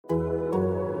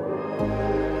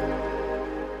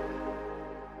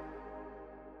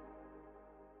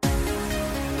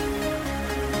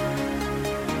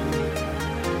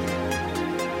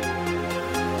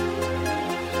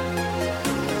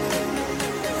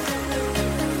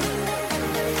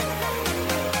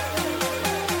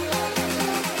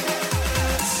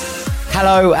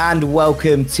Hello and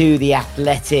welcome to the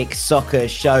Athletic Soccer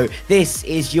Show. This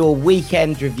is your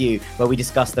weekend review where we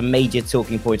discuss the major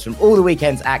talking points from all the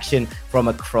weekend's action from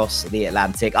across the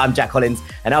Atlantic. I'm Jack Collins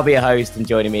and I'll be your host, and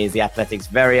joining me is the Athletic's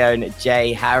very own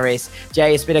Jay Harris.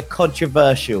 Jay, it's been a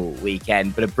controversial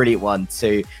weekend, but a brilliant one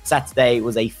too. Saturday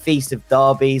was a feast of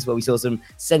derbies where we saw some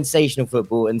sensational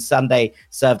football, and Sunday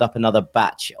served up another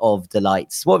batch of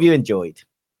delights. What have you enjoyed?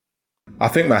 I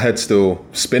think my head's still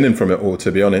spinning from it all,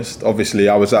 to be honest. Obviously,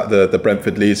 I was at the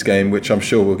Brentford-Leeds game, which I'm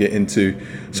sure we'll get into.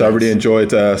 So I really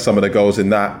enjoyed some of the goals in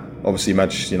that. Obviously,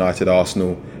 Manchester United,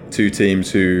 Arsenal, two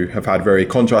teams who have had very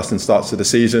contrasting starts to the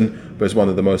season, but it's one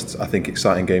of the most, I think,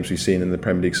 exciting games we've seen in the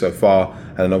Premier League so far.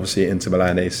 And obviously, Inter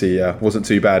Milan AC wasn't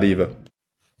too bad either.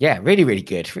 Yeah, really, really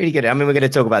good. Really good. I mean, we're going to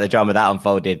talk about the drama that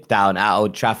unfolded down at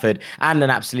Old Trafford and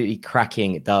an absolutely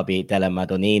cracking derby della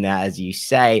Madonnina, as you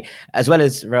say, as well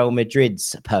as Real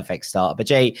Madrid's perfect start. But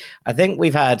Jay, I think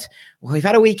we've had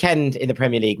a weekend in the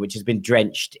Premier League which has been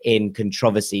drenched in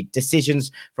controversy.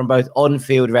 Decisions from both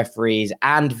on-field referees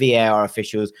and VAR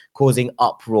officials causing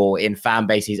uproar in fan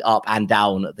bases up and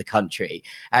down the country.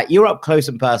 You were up close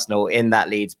and personal in that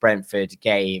Leeds-Brentford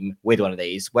game with one of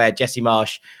these, where Jesse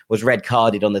Marsch was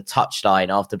red-carded on the touchline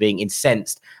after being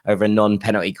incensed over a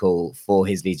non-penalty call for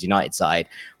his Leeds United side.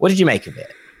 What did you make of it?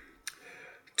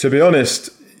 To be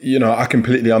honest, I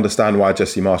completely understand why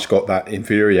Jesse Marsch got that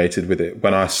infuriated with it.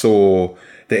 When I saw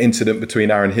the incident between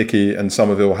Aaron Hickey and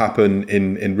Somerville happen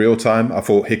in real time, I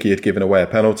thought Hickey had given away a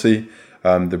penalty.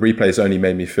 The replays only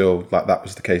made me feel like that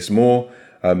was the case more.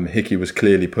 Hickey was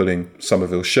clearly pulling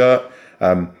Somerville's shirt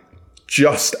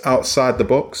just outside the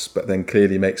box, but then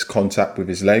clearly makes contact with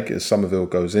his leg as Somerville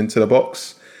goes into the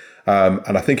box.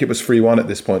 And I think it was 3-1 at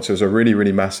this point, so it was a really,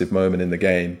 really massive moment in the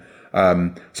game.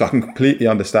 So I can completely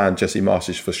understand Jesse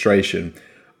Marsch's frustration.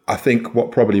 I think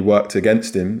what probably worked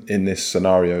against him in this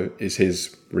scenario is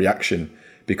his reaction,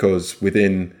 because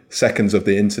within seconds of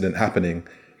the incident happening,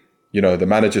 the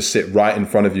managers sit right in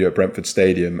front of you at Brentford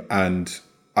Stadium, and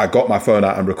I got my phone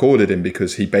out and recorded him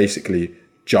because he basically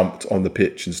jumped on the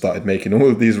pitch and started making all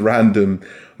of these random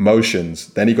motions.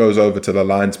 Then he goes over to the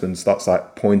linesman, starts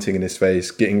like pointing in his face,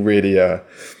 getting really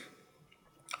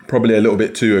probably a little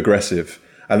bit too aggressive.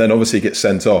 And then obviously gets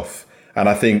sent off. And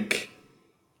I think,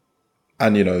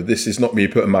 this is not me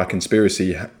putting my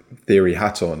conspiracy theory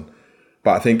hat on,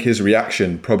 but I think his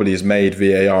reaction probably has made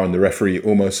VAR and the referee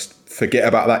almost forget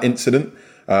about that incident.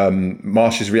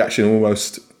 Marsch's reaction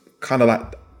almost kind of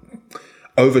like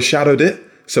overshadowed it.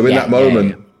 So in that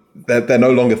moment, they're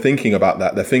no longer thinking about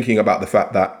that. They're thinking about the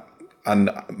fact that, and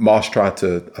Marsch tried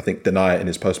to, I think, deny it in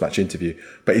his post-match interview,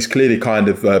 but he's clearly kind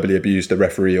of verbally abused the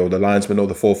referee or the linesman or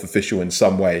the fourth official in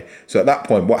some way. So at that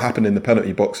point, what happened in the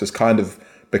penalty box has kind of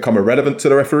become irrelevant to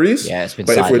the referees. Yeah, it's been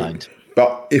sidelined.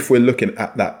 But if we're looking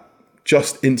at that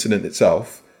just incident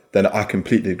itself, then I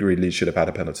completely agree Leeds should have had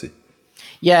a penalty.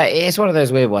 Yeah, it's one of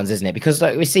those weird ones, isn't it? Because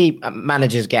we see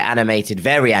managers get animated,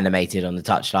 very animated on the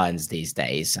touchlines these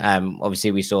days.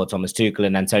 Obviously, we saw Thomas Tuchel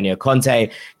and Antonio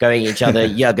Conte going at each other.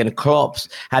 Jurgen Klopp's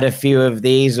had a few of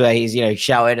these where he's,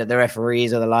 shouting at the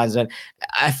referees or the linesmen.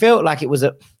 I felt like it was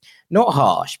not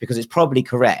harsh, because it's probably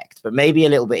correct, but maybe a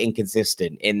little bit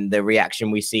inconsistent in the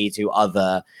reaction we see to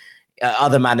other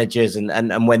managers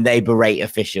and when they berate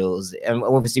officials. And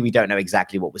obviously, we don't know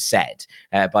exactly what was said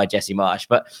by Jesse Marsch,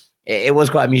 but it was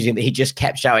quite amusing that he just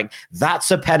kept shouting, "That's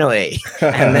a penalty."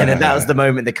 And then that was the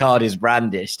moment the card is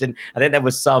brandished. And I think there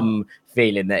was some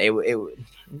feeling that it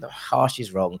harsh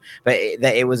is wrong, but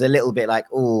that it was a little bit like,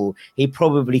 oh, he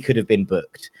probably could have been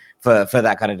booked for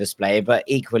that kind of display. But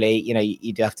equally,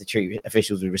 you do have to treat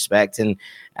officials with respect. And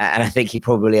I think he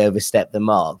probably overstepped the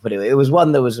mark. But it was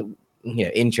one that was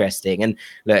interesting. And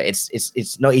look,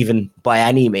 it's not even by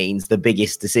any means the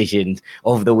biggest decision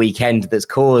of the weekend that's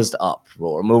caused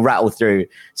uproar, and we'll rattle through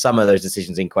some of those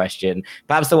decisions in question.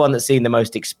 Perhaps the one that's seen the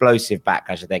most explosive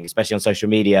backlash, I think, especially on social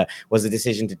media, was the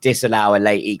decision to disallow a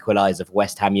late equaliser for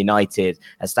West Ham United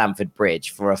at Stamford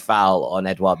Bridge for a foul on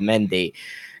Edouard Mendy.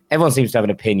 Everyone seems to have an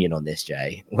opinion on this,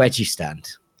 Jay. Where do you stand?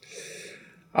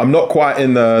 I'm not quite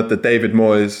in the David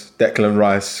Moyes, Declan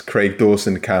Rice, Craig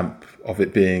Dawson camp of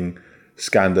it being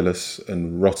scandalous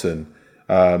and rotten.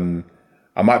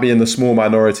 I might be in the small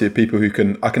minority of people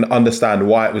I can understand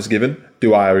why it was given.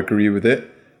 Do I agree with it?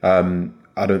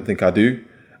 I don't think I do.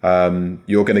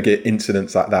 You're going to get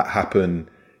incidents like that happen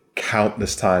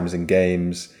countless times in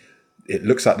games. It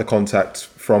looks like the contact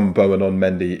from Bowen on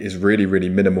Mendy is really, really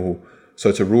minimal.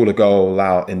 So to rule a goal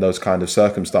out in those kind of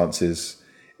circumstances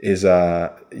is,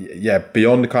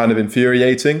 beyond kind of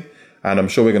infuriating. And I'm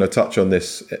sure we're going to touch on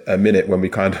this a minute when we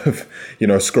kind of,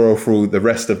 scroll through the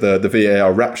rest of the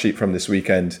VAR rap sheet from this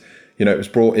weekend. it was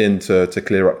brought in to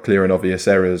clear up clear and obvious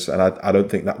errors, and I don't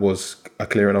think that was a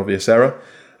clear and obvious error.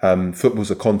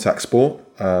 Football's a contact sport.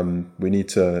 We need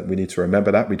to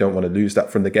remember that. We don't want to lose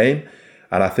that from the game.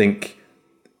 And I think,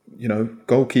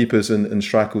 goalkeepers and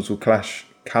strikers will clash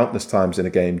countless times in a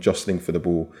game, jostling for the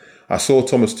ball. I saw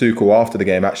Thomas Tuchel after the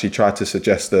game actually try to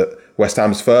suggest that West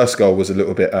Ham's first goal was a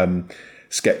little bit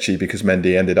sketchy because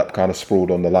Mendy ended up kind of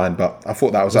sprawled on the line. But I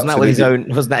thought that was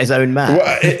wasn't that his own man?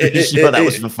 Well, that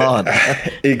was for fun.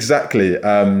 Exactly.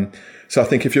 So I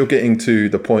think if you're getting to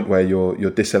the point where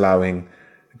you're disallowing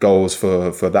goals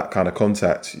for that kind of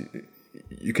contact,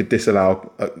 you could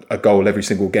disallow a goal every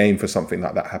single game for something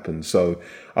like that happens. So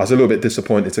I was a little bit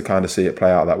disappointed to kind of see it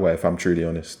play out that way, if I'm truly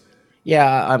honest.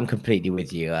 Yeah, I'm completely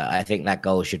with you. I think that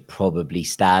goal should probably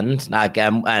stand. And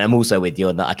I'm also with you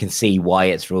on that. I can see why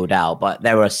it's ruled out, but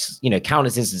there are,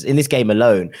 countless instances in this game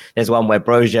alone. There's one where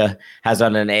Brozier has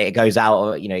one and it goes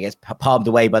out, it gets palmed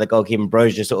away by the goalkeeper, and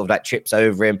Brozier sort of like trips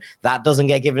over him. That doesn't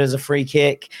get given as a free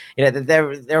kick.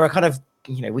 There are kind of,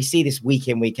 we see this week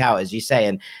in, week out, as you say,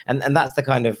 and that's the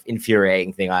kind of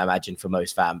infuriating thing I imagine for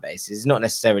most fan bases. It's not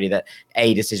necessarily that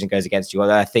a decision goes against you,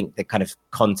 although I think the kind of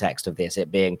context of this,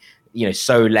 it being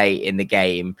so late in the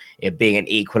game, it being an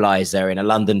equalizer in a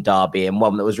London derby, and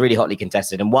one that was really hotly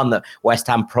contested, and one that West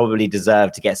Ham probably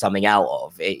deserved to get something out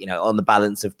of, on the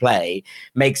balance of play,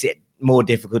 makes it more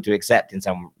difficult to accept in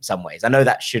some ways. I know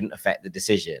that shouldn't affect the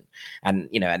decision, and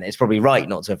and it's probably right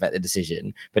not to affect the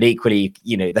decision, but equally,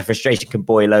 the frustration can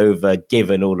boil over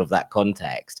given all of that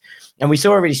context. And we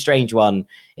saw a really strange one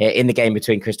in the game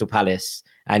between Crystal Palace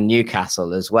and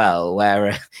Newcastle as well,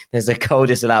 where there's a goal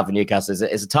disallowed for Newcastle.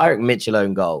 It's a Tyrick Mitchell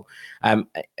own goal, in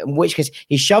which case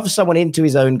he shoves someone into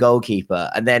his own goalkeeper,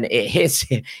 and then it hits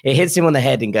him on the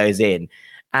head and goes in.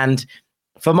 And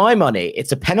for my money,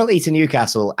 it's a penalty to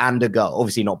Newcastle and a goal.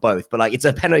 Obviously not both, but it's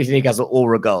a penalty to Newcastle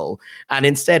or a goal. And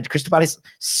instead, Crystal Palace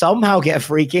somehow get a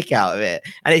free kick out of it.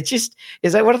 And it just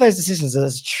is like one of those decisions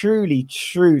that's truly,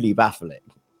 truly baffling.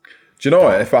 Do you know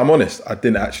what? If I'm honest, I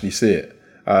didn't actually see it.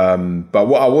 But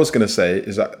what I was going to say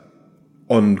is that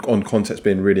on context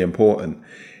being really important,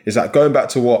 is that going back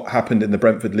to what happened in the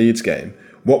Brentford Leeds game,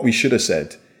 what we should have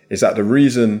said is that the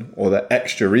reason, or the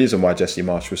extra reason why Jesse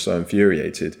Marsch was so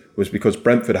infuriated, was because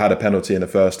Brentford had a penalty in the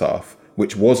first half,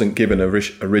 which wasn't given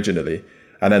originally,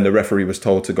 and then the referee was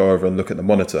told to go over and look at the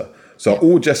monitor. So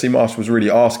all Jesse Marsch was really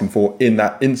asking for in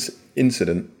that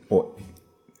incident, or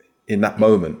in that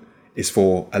moment, is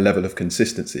for a level of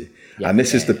consistency. And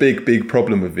this is the big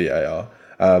problem with VAR,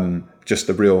 just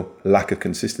the real lack of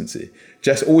consistency.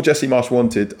 All Jesse Marsch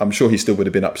wanted, I'm sure he still would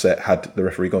have been upset had the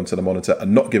referee gone to the monitor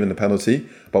and not given the penalty,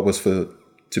 but was to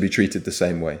be treated the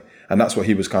same way. And that's what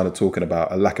he was kind of talking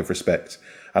about, a lack of respect.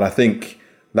 And I think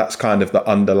that's kind of the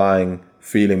underlying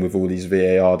feeling with all these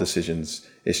VAR decisions.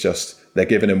 It's just they're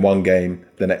given in one game,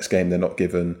 the next game they're not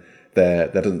given. There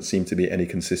doesn't seem to be any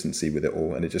consistency with it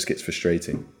all, and it just gets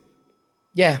frustrating.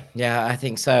 Yeah, I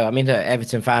think so. I mean,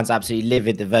 Everton fans absolutely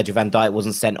livid that Virgil van Dijk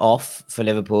wasn't sent off for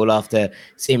Liverpool after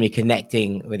seemingly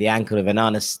connecting with the ankle of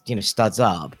Onana, studs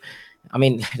up. I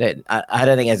mean, I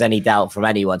don't think there's any doubt from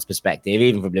anyone's perspective,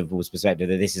 even from Liverpool's perspective,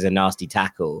 that this is a nasty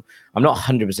tackle. I'm not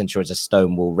 100% sure it's a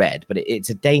Stonewall red, but it's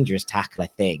a dangerous tackle, I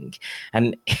think.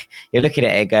 And you're looking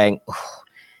at it going,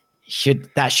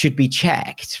 that should be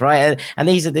checked, right? And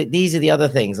these are the other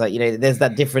things. There's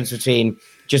that difference between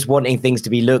just wanting things to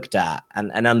be looked at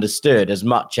and understood as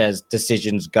much as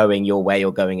decisions going your way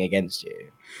or going against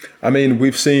you. I mean,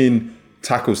 we've seen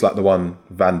tackles like the one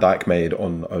Van Dijk made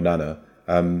on Onana.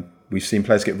 We've seen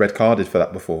players get red carded for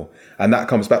that before. And that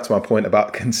comes back to my point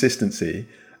about consistency.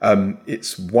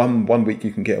 It's one week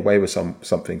you can get away with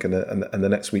something and the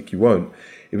next week you won't.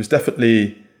 It was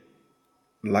definitely,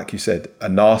 like you said, a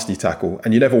nasty tackle.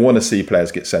 And you never want to see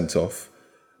players get sent off.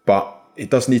 But it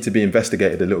does need to be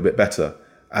investigated a little bit better.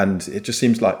 And it just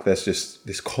seems like there's just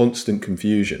this constant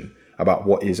confusion about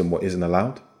what is and what isn't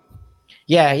allowed.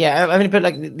 Yeah. I mean,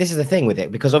 but this is the thing with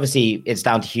it, because obviously it's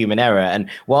down to human error. And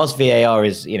whilst VAR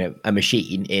is, a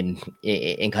machine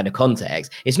in kind of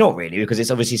context, it's not really, because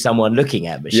it's obviously someone looking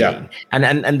at a machine. Yeah.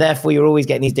 And therefore you're always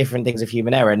getting these different things of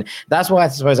human error. And that's why I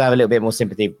suppose I have a little bit more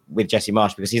sympathy with Jesse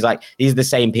Marsch, because he's like, these are the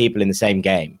same people in the same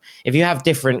game. If you have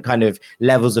different kind of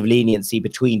levels of leniency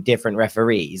between different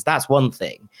referees, that's one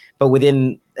thing. But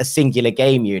within a singular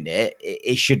game unit,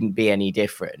 it shouldn't be any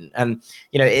different. And,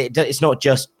 it's not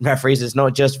just referees, it's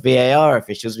not just VAR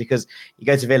officials, because you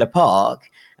go to Villa Park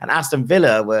and Aston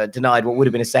Villa were denied what would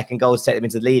have been a second goal to take them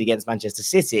into the lead against Manchester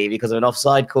City because of an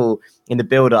offside call in the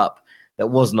build-up that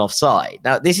wasn't offside.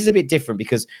 Now, this is a bit different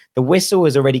because the whistle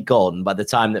is already gone by the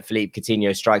time that Philippe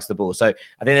Coutinho strikes the ball. So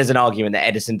I think there's an argument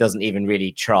that Ederson doesn't even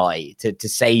really try to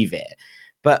save it.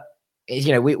 But,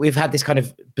 we've had this kind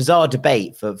of bizarre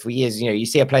debate for years. You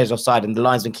see a player's offside and the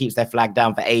linesman keeps their flag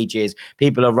down for ages.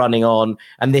 People are running on.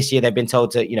 And this year they've been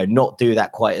told to, not do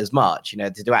that quite as much,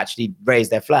 to actually raise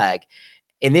their flag.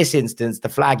 In this instance, the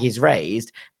flag is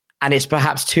raised and it's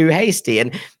perhaps too hasty.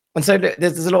 And so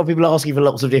there's a lot of people asking for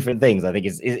lots of different things. I think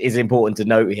is important to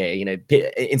note here.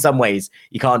 In some ways,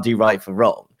 you can't do right for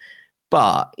wrong.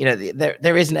 But,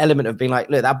 there is an element of being like,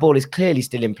 look, that ball is clearly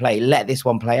still in play. Let this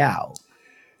one play out.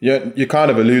 Yeah, you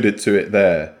kind of alluded to it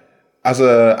there. As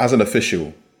an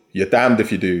official, you're damned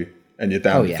if you do and you're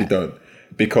damned if you don't.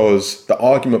 Because the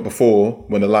argument before,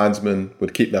 when the linesmen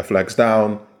would keep their flags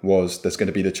down, was there's going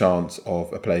to be the chance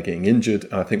of a player getting injured.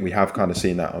 And I think we have kind of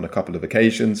seen that on a couple of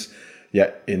occasions.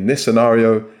 Yet in this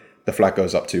scenario, the flag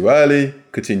goes up too early,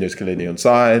 Coutinho's clearly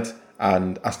onside,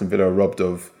 and Aston Villa are robbed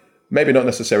of maybe not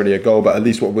necessarily a goal, but at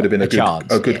least what would have been a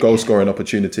good goal scoring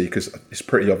opportunity, because it's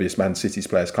pretty obvious Man City's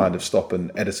players kind of stop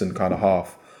and Ederson kind of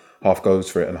half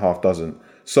goes for it and half doesn't.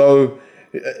 So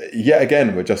yet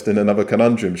again, we're just in another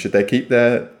conundrum. Should they keep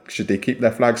their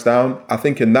flags down? I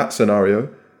think in that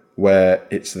scenario where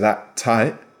it's that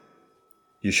tight,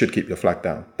 you should keep your flag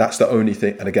down. That's the only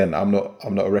thing. And again, I'm not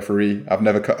a referee. I've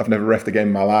never reffed a game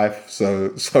in my life.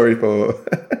 So sorry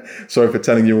for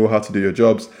telling you all how to do your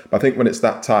jobs. But I think when it's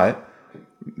that tight,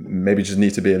 maybe just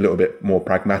need to be a little bit more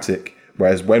pragmatic.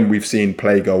 Whereas when we've seen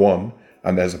play go on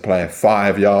and there's a player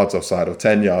 5 yards offside or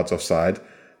 10 yards offside,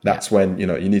 that's when,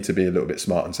 you need to be a little bit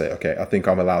smart and say, okay, I think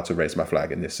I'm allowed to raise my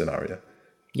flag in this scenario.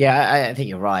 Yeah, I think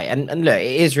you're right. And look,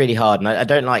 it is really hard. And I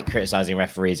don't like criticizing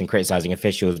referees and criticizing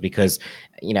officials because,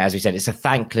 as we said, it's a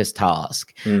thankless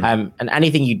task. And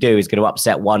anything you do is going to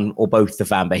upset one or both the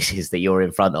fan bases that you're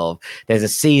in front of. There's a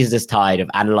ceaseless tide of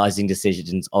analyzing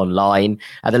decisions online.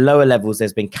 At the lower levels,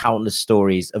 there's been countless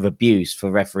stories of abuse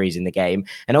for referees in the game.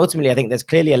 And ultimately, I think there's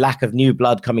clearly a lack of new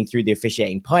blood coming through the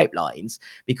officiating pipelines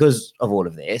because of all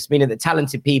of this, meaning that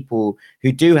talented people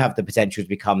who do have the potential to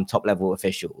become top level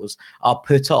officials are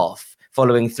put off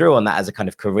following through on that as a kind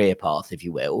of career path, if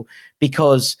you will,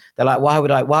 because they're like, why would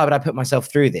I put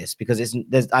myself through this? Because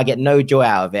I get no joy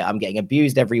out of it. I'm getting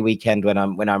abused every weekend when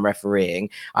I'm refereeing.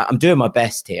 I'm doing my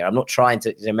best here. I'm not trying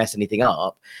to mess anything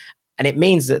up. And it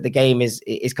means that the game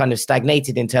is kind of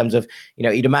stagnated in terms of,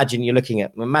 you'd imagine it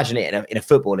in a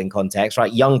footballing context,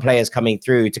 right? Young players coming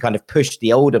through to kind of push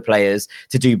the older players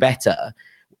to do better.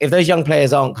 If those young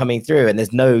players aren't coming through and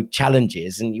there's no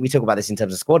challenges, and we talk about this in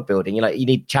terms of squad building, you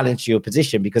need challenge to your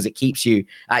position because it keeps you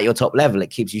at your top level. It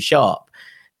keeps you sharp.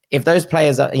 If those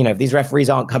players are, if these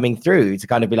referees aren't coming through to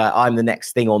kind of be like, I'm the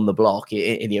next thing on the block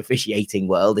in the officiating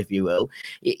world, if you will,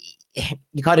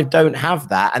 you kind of don't have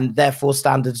that, and therefore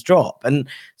standards drop. And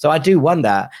so I do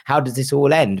wonder, how does this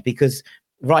all end? Because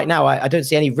right now, I don't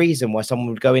see any reason why someone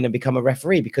would go in and become a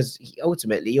referee, because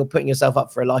ultimately you're putting yourself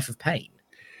up for a life of pain.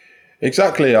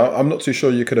 Exactly. I'm not too sure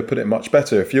you could have put it much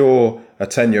better. If you're a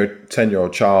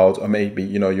 10-year-old child, or maybe,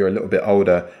 you're a little bit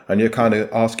older and you're kind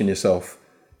of asking yourself,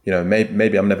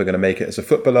 maybe I'm never going to make it as a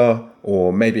footballer,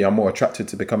 or maybe I'm more attracted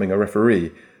to becoming a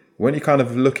referee. When you kind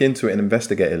of look into it and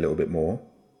investigate a little bit more,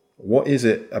 what is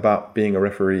it about being a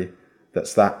referee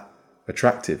that's that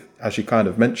attractive? As you kind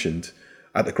of mentioned,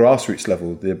 at the grassroots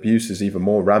level, the abuse is even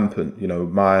more rampant.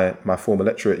 My former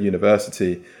lecturer at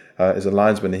university is a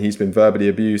linesman, and he's been verbally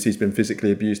abused, he's been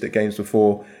physically abused at games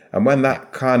before. And when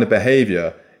that kind of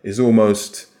behaviour is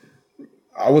almost,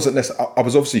 I was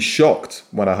obviously shocked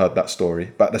when I heard that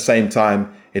story, but at the same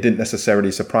time, it didn't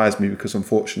necessarily surprise me, because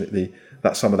unfortunately,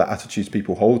 that's some of the attitudes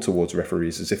people hold towards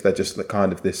referees, as if they're just the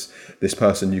kind of this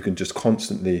person you can just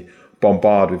constantly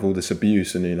bombard with all this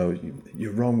abuse, and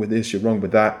you're wrong with this, you're wrong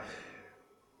with that.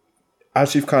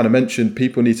 As you've kind of mentioned,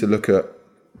 people need to look at,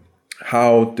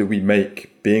 how do we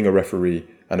make being a referee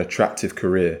an attractive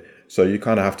career? So you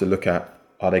kind of have to look at,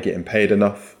 are they getting paid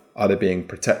enough? Are they being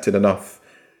protected enough?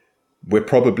 We're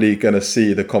probably going to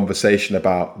see the conversation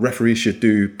about referees should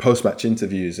do post-match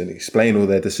interviews and explain all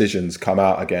their decisions come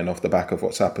out again off the back of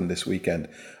what's happened this weekend.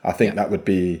 I think that would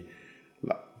be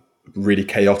really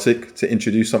chaotic to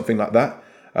introduce something like that.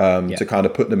 To kind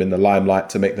of put them in the limelight,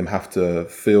 to make them have to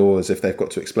feel as if they've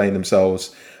got to explain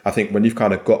themselves. I think when you've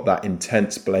kind of got that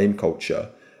intense blame culture,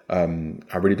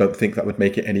 I really don't think that would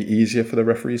make it any easier for the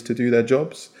referees to do their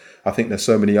jobs. I think there's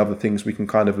so many other things we can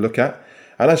kind of look at.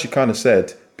 And as you kind of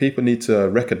said, people need to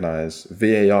recognize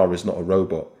VAR is not a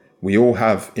robot. We all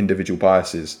have individual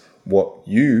biases. What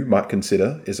you might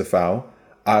consider is a foul,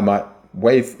 I might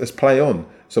wave as play on.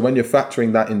 So when you're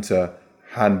factoring that into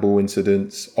handball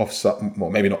incidents, offside, well,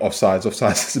 maybe not offsides.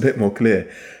 Offsides is a bit more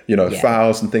clear.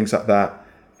 Fouls and things like that.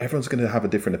 Everyone's going to have a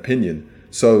different opinion.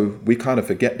 So we kind of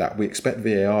forget that. We expect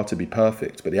VAR to be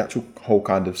perfect, but the actual whole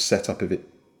kind of setup of it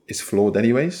is flawed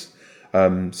anyways.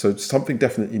 So something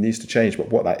definitely needs to change, but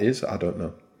what that is, I don't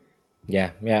know.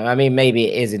 Yeah. I mean, maybe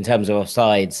it is in terms of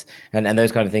offsides and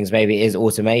those kind of things. Maybe it is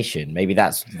automation. Maybe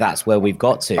that's where we've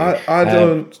got to. I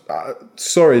don't.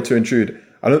 Sorry to intrude.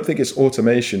 I don't think it's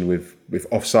automation with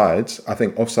offsides. I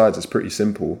think offsides is pretty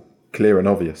simple, clear, and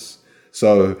obvious.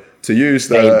 So to use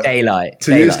daylight.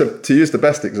 Use the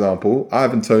best example,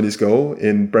 Ivan Toney's goal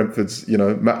in Brentford's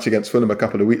match against Fulham a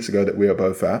couple of weeks ago that we were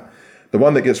both at, the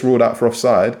one that gets ruled out for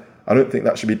offside. I don't think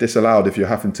that should be disallowed if you're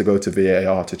having to go to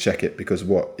VAR to check it, because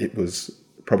it was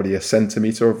probably a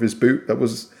centimetre of his boot that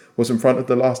was in front of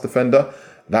the last defender.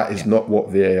 That is not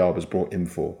what VAR was brought in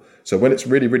for. So when it's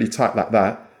really, really tight like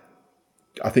that,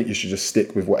 I think you should just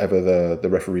stick with whatever the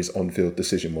referee's on-field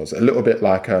decision was. A little bit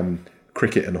like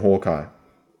cricket and Hawkeye.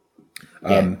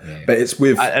 But it's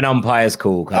with an umpire's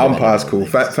call. Umpire's call.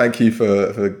 Thank you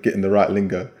for getting the right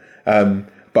lingo.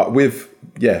 But with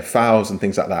fouls and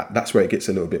things like that, that's where it gets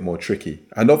a little bit more tricky.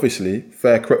 And obviously,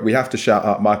 we have to shout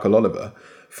out Michael Oliver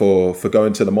for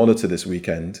going to the monitor this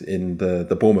weekend in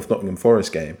the Bournemouth Nottingham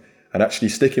Forest game and actually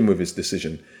sticking with his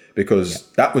decision, because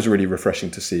that was really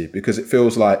refreshing to see, because it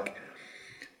feels like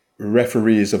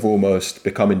referees have almost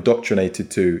become indoctrinated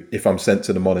to, if I'm sent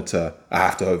to the monitor, I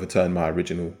have to overturn my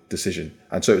original decision.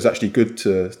 And so it was actually good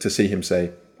to see him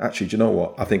say, actually, do you know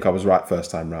what? I think I was right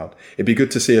first time round. It'd be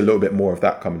good to see a little bit more of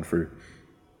that coming through.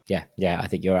 Yeah, I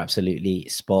think you're absolutely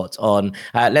spot on.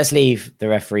 Let's leave the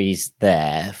referees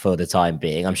there for the time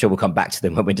being. I'm sure we'll come back to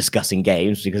them when we're discussing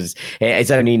games, because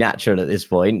it's only natural at this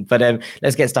point. But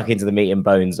let's get stuck into the meat and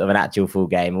bones of an actual full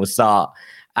game. We'll start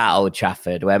at Old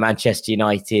Trafford, where Manchester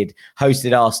United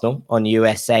hosted Arsenal on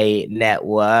USA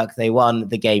Network. They won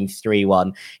the game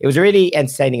 3-1. It was a really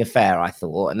entertaining affair, I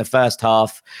thought. And the first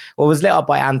half was lit up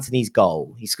by Antony's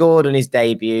goal. He scored on his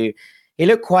debut. He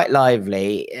looked quite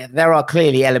lively. There are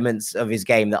clearly elements of his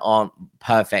game that aren't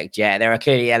perfect yet. There are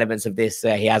clearly elements of this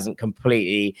he hasn't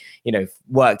completely,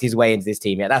 worked his way into this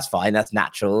team yet. That's fine. That's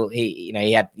natural. He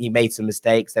made some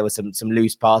mistakes. There were some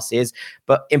loose passes,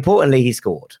 but importantly, he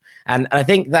scored. And I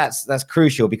think that's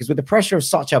crucial, because with the pressure of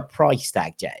such a price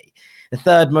tag, Jay, the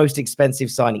third most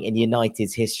expensive signing in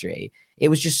United's history, it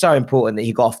was just so important that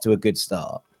he got off to a good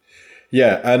start.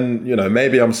 Yeah, and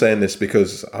maybe I'm saying this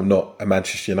because I'm not a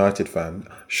Manchester United fan.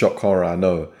 Shock horror, I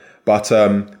know. But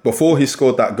before he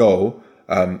scored that goal,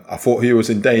 I thought he was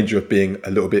in danger of being a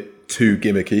little bit too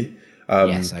gimmicky.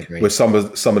 Yes, I agree. With some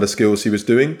of the skills he was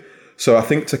doing. So I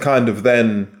think to kind of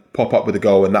then pop up with a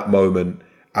goal in that moment,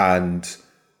 and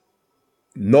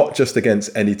not just against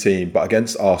any team, but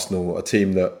against Arsenal, a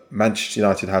team that Manchester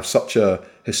United have such a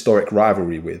historic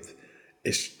rivalry with,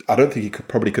 I don't think he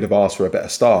could have asked for a better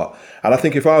start. And I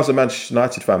think if I was a Manchester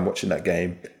United fan watching that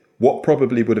game, what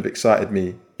probably would have excited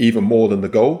me even more than the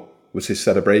goal was his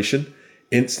celebration,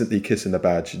 instantly kissing the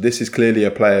badge. This is clearly a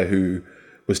player who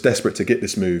was desperate to get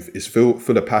this move, is full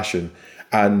of passion.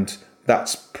 And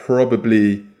that's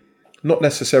probably not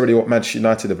necessarily what Manchester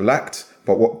United have lacked,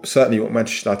 but what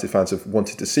Manchester United fans have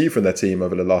wanted to see from their team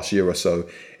over the last year or so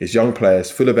is young players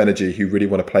full of energy who really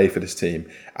want to play for this team.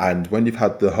 And when you've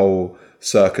had the whole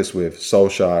circus with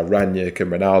Solskjaer, Rangnick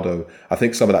and Ronaldo, I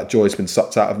think some of that joy's been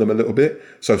sucked out of them a little bit.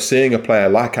 So seeing a player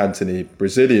like Antony,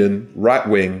 Brazilian, right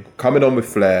wing, coming on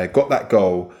with flair, got that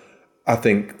goal, I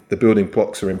think the building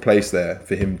blocks are in place there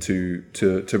for him to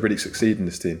really succeed in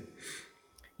this team.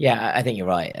 Yeah, I think you're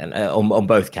right, and on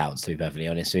both counts, to be perfectly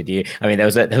honest with you. I mean, there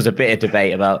was a bit of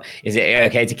debate about, is it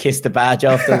okay to kiss the badge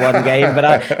after one game? But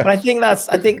I think that's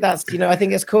I think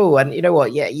it's cool. And you know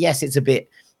what? Yeah, yes,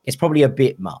 it's probably a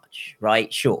bit much,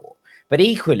 right? Sure. But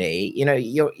equally,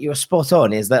 you're spot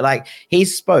on, is that like he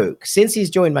spoke since he's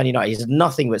joined Man United, he's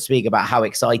nothing but speak about how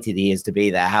excited he is to be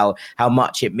there, how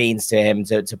much it means to him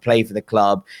to play for the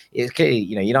club. It's clearly,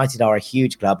 United are a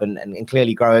huge club, and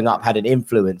clearly growing up had an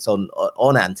influence on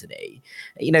Antony.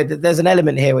 There's an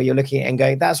element here where you're looking at it and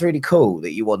going, that's really cool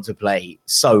that you want to play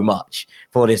so much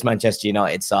for this Manchester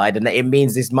United side, and that it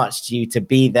means this much to you to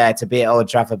be there, to be at Old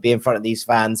Trafford, be in front of these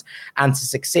fans, and to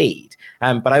succeed.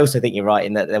 But I also think you're right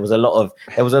in that there was a lot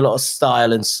of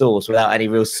style and sauce without any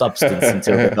real substance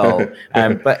until the goal.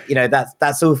 But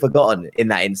that's all forgotten in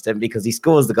that instant, because he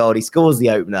scores the goal, he scores the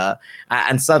opener,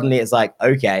 and suddenly it's like,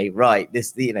 okay, right,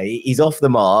 this he's off the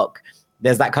mark.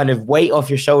 There's that kind of weight off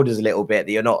your shoulders a little bit,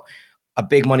 that you're not a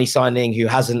big money signing who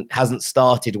hasn't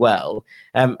started well.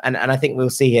 And I think we'll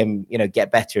see him,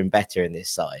 get better and better in this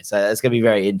side. So it's going to be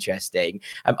very interesting.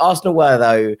 Arsenal were,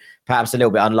 though, perhaps a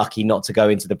little bit unlucky not to go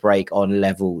into the break on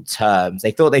level terms.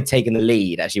 They thought they'd taken the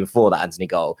lead, actually, before that Antony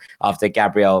goal, after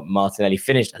Gabriel Martinelli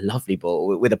finished a lovely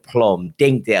ball with aplomb,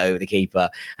 dinked it over the keeper.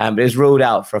 But it was ruled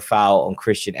out for a foul on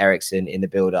Christian Eriksen in the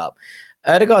build-up.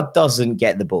 Ødegaard doesn't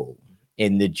get the ball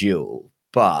in the duel,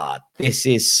 but this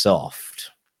is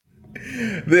soft.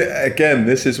 Again,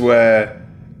 this is where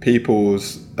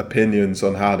people's opinions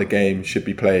on how the game should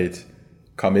be played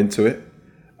come into it.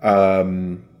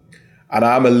 And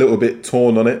I'm a little bit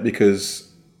torn on it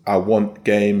because I want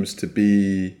games to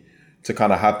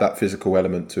kind of have that physical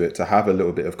element to it, to have a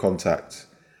little bit of contact.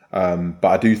 But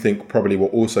I do think probably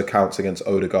what also counts against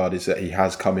Ødegaard is that he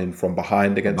has come in from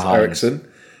behind against Eriksen.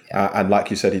 And like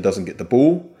you said, he doesn't get the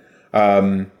ball.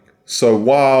 So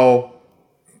while,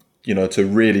 to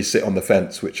really sit on the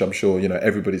fence, which I'm sure,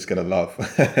 everybody's going to love,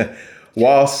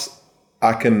 whilst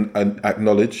I can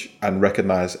acknowledge and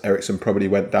recognise Eriksen probably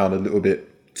went down a little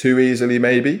bit too easily,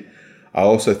 maybe, I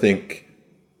also think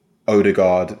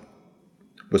Ødegaard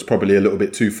was probably a little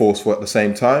bit too forceful at the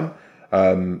same time.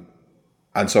 And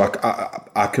so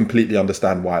I completely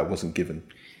understand why it wasn't given.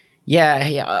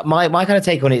 Yeah. My kind of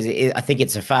take on it is I think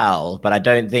it's a foul, but I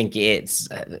don't think it's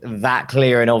that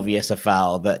clear and obvious a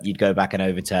foul that you'd go back and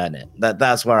overturn it.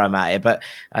 That's where I'm at. But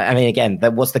I mean, again,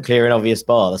 what's the clear and obvious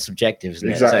bar? That's subjective, isn't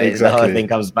it? Exactly. The whole thing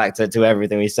comes back to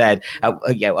everything we said. I'm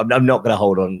not going to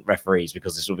hold on referees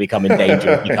because this will become in danger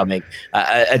of becoming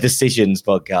a decisions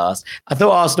podcast. I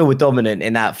thought Arsenal were dominant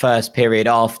in that first period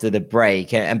after the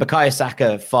break, and Bukayo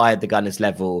Saka fired the Gunners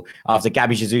level after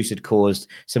Gabby Jesus had caused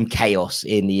some chaos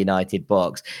in the United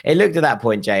box. It looked at that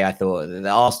point, Jay, I thought that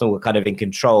Arsenal were kind of in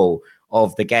control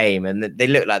of the game, and they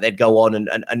looked like they'd go on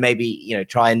and maybe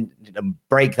try and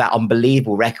break that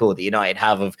unbelievable record that United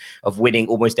have of winning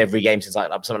almost every game since something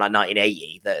like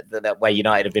 1980, that where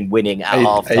United have been winning at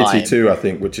half time. 82, I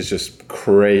think, which is just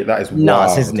crazy. That is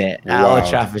nuts, wild. Isn't it? At Old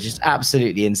Trafford, just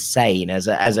absolutely insane as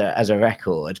a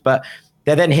record. But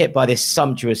they're then hit by this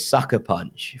sumptuous sucker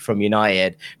punch from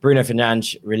United. Bruno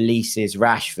Fernandes releases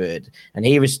Rashford, and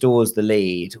he restores the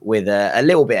lead with a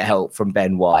little bit of help from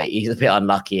Ben White. He's a bit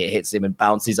unlucky. It hits him and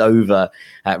bounces over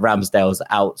Ramsdale's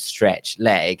outstretched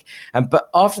leg. But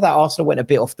after that, Arsenal went a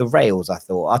bit off the rails, I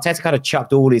thought. Arteta kind of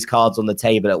chucked all his cards on the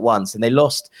table at once, and they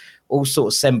lost all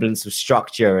sort of semblance of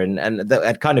structure, and that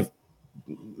had kind of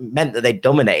meant that they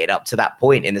dominated up to that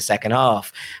point in the second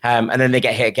half. And then they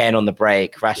get hit again on the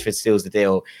break. Rashford steals the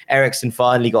deal. Eriksen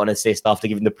finally got an assist after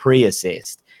giving the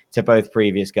pre-assist to both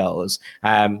previous goals.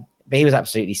 But he was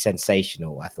absolutely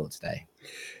sensational, I thought, today.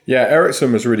 Yeah,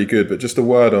 Eriksen was really good, but just a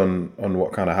word on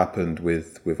what kind of happened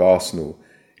with Arsenal.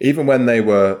 Even when they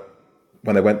went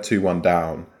 2-1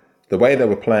 down, the way they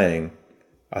were playing,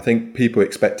 I think people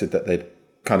expected that they'd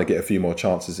kind of get a few more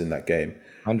chances in that game.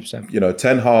 100%.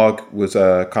 Ten Hag was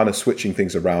kind of switching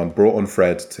things around, brought on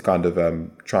Fred to kind of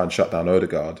try and shut down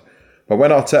Ødegaard. But when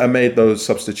Arteta made those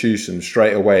substitutions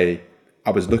straight away,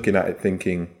 I was looking at it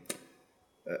thinking,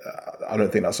 I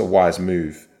don't think that's a wise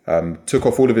move. Took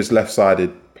off all of his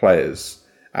left-sided players,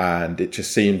 and it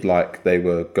just seemed like they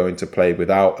were going to play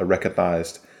without a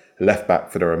recognised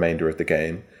left-back for the remainder of the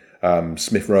game.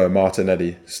 Smith Rowe and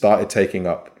Martinelli started taking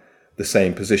up the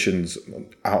same positions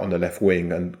out on the left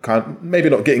wing and maybe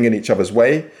not getting in each other's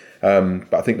way,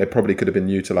 but I think they probably could have been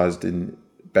utilised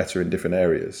better in different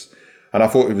areas. And I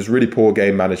thought it was really poor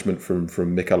game management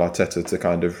from Mikel Arteta to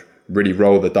kind of really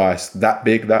roll the dice that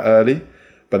big, that early.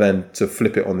 But then to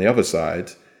flip it on the other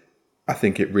side, I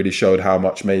think it really showed how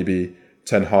much maybe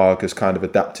Ten Hag has kind of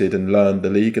adapted and learned the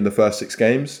league in the first 6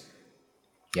 games.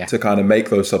 Yeah. To kind of make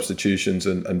those substitutions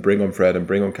and bring on Fred and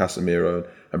bring on Casemiro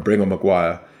and bring on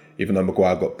Maguire. Even though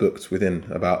Maguire got booked within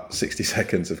about 60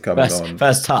 seconds of coming on.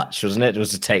 First touch, wasn't it? It was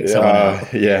to take someone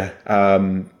out. Yeah.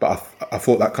 But I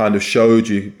thought that kind of showed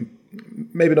you,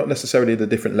 maybe not necessarily the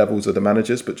different levels of the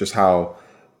managers, but just how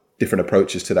different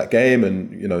approaches to that game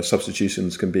and,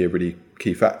 substitutions can be a really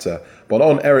key factor. But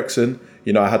on Eriksen,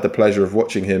 I had the pleasure of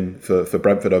watching him for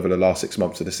Brentford over the last 6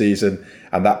 months of the season.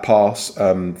 And that pass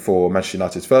for Manchester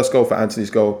United's first goal, for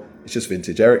Antony's goal, it's just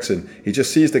vintage Eriksen. He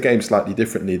just sees the game slightly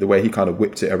differently, the way he kind of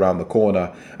whipped it around the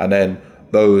corner. And then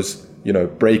those,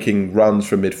 breaking runs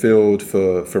from midfield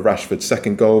for Rashford's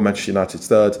second goal, Manchester United's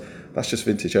third, that's just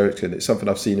vintage Eriksen. It's something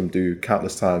I've seen him do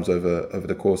countless times over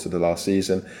the course of the last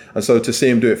season. And so to see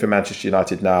him do it for Manchester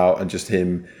United now and just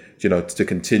him, to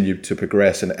continue to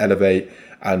progress and elevate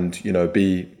and,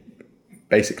 be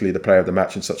basically the player of the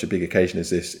match in such a big occasion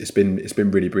as this, it's been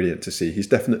really brilliant to see. He's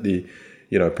definitely,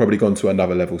 probably gone to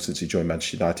another level since he joined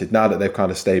Manchester United, now that they've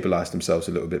kind of stabilised themselves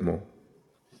a little bit more.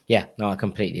 Yeah, no, I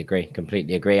completely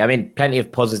agree. I mean, plenty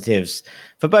of positives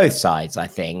for both sides, I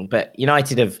think, but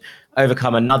United have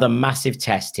overcome another massive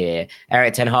test here.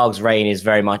 Erik ten Hag's reign is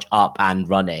very much up and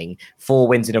running. 4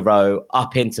 wins in a row,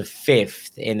 up into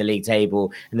 5th in the league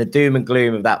table, and the doom and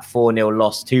gloom of that 4-0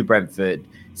 loss to Brentford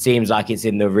seems like it's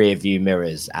in the rear view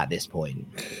mirrors at this point.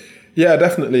 Yeah,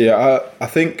 definitely. I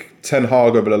think Ten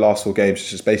Hag over the last 4 games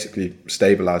has just basically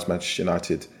stabilised Manchester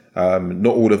United.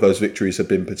 Not all of those victories have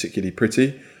been particularly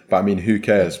pretty, but I mean, who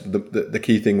cares? The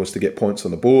key thing was to get points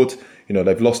on the board.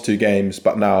 They've lost 2 games,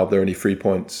 but now they're only 3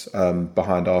 points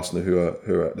behind Arsenal, who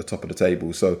are at the top of the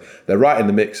table. So they're right in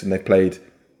the mix, and they've played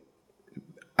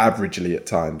averagely at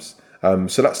times.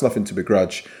 So that's nothing to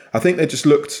begrudge. I think they just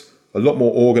looked a lot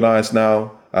more organised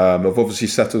now. Have obviously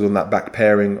settled on that back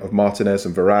pairing of Martinez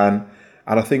and Varane.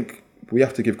 And I think we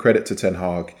have to give credit to Ten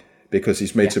Hag because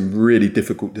he's made some really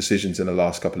difficult decisions in the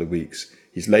last couple of weeks.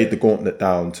 He's laid the gauntlet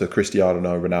down to Cristiano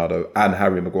Ronaldo and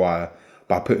Harry Maguire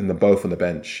by putting them both on the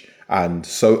bench. And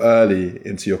so early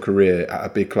into your career at a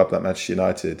big club like Manchester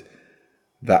United,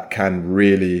 that can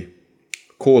really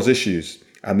cause issues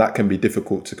and that can be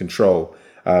difficult to control.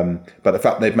 But the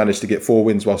fact they've managed to get 4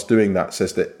 wins whilst doing that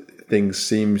says that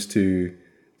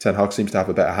Ten Hag seems to have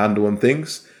a better handle on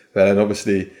things. But then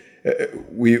obviously,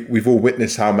 we've all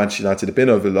witnessed how Manchester United have been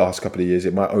over the last couple of years.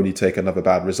 It might only take another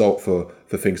bad result for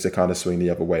things to kind of swing the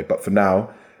other way. But for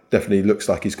now, definitely looks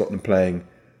like he's got them playing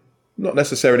not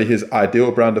necessarily his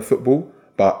ideal brand of football,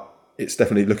 but it's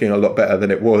definitely looking a lot better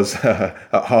than it was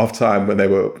at half-time when they're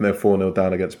 4-0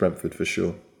 down against Brentford, for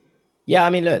sure. Yeah, I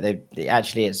mean, look,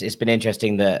 it's been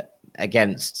interesting that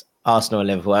against Arsenal and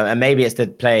Liverpool, and maybe it's the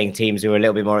playing teams who are a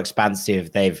little bit more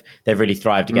expansive they've really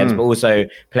thrived against, but also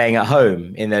playing at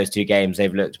home in those 2 games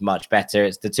they've looked much better.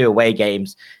 It's the 2 away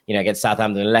games, against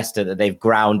Southampton and Leicester, that they've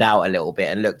ground out a little bit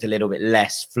and looked a little bit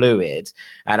less fluid.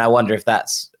 And I wonder if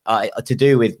that's to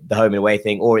do with the home and away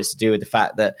thing, or it's to do with the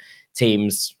fact that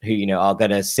teams who are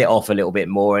going to sit off a little bit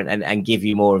more and give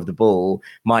you more of the ball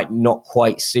might not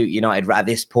quite suit United at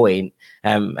this point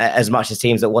as much as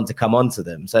teams that want to come onto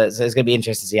them. So it's going to be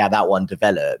interesting to see how that one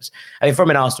develops. I mean, from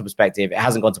an Arsenal perspective, it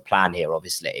hasn't gone to plan here,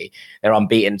 obviously. Their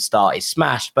unbeaten start is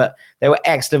smashed, but they were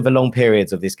excellent for long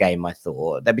periods of this game, I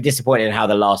thought. They'd be disappointed in how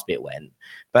the last bit went.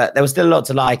 But there was still a lot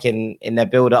to like in their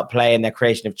build-up play, in their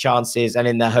creation of chances, and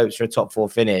in their hopes for a top 4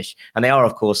 finish. And they are,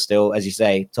 of course, still, as you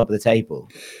say, top of the table.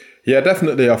 Yeah,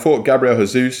 definitely. I thought Gabriel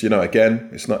Jesus, again,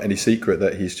 it's not any secret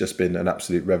that he's just been an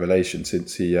absolute revelation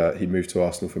since he moved to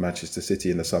Arsenal from Manchester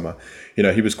City in the summer.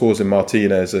 He was causing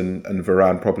Martinez and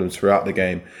Varane problems throughout the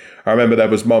game. I remember there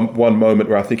was one moment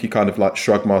where I think he kind of like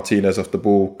shrugged Martinez off the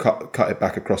ball, cut it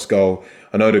back across goal,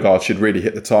 and Odegaard should really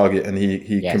hit the target, and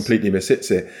he completely mishits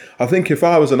it. I think if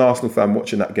I was an Arsenal fan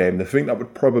watching that game, the thing that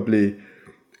would probably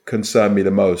concern me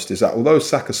the most is that although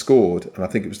Saka scored, and I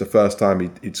think it was the first time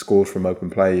he'd scored from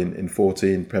open play in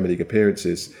 14 Premier League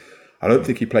appearances, I don't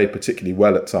think he played particularly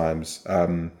well at times.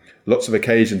 Lots of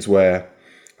occasions where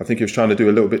I think he was trying to do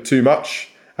a little bit too much.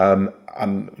 And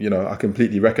I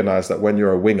completely recognise that when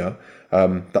you're a winger,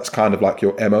 that's kind of like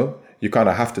your MO. You kind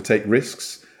of have to take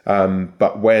risks.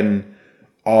 But when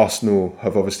Arsenal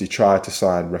have obviously tried to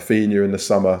sign Rafinha in the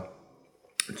summer,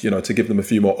 to give them a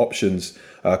few more options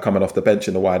coming off the bench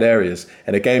in the wide areas.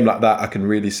 In a game like that, I can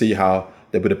really see how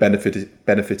they would have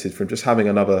benefited from just having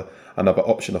another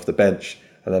option off the bench.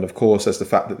 And then, of course, there's the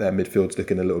fact that their midfield's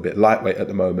looking a little bit lightweight at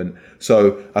the moment.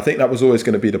 So I think that was always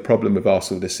going to be the problem with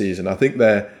Arsenal this season. I think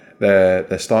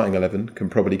their starting 11 can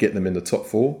probably get them in the top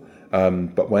 4.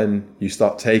 But when you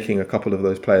start taking a couple of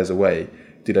those players away,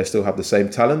 do they still have the same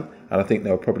talent? And I think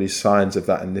there were probably signs of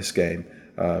that in this game.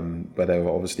 Where they were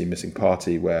obviously missing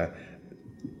Partey, where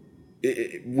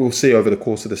we'll see over the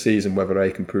course of the season whether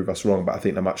they can prove us wrong, but I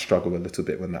think they might struggle a little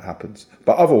bit when that happens.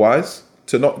 But otherwise,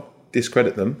 to not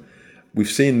discredit them, we've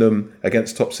seen them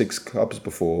against top 6 clubs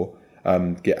before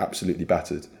get absolutely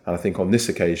battered. And I think on this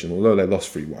occasion, although they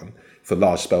lost 3-1, for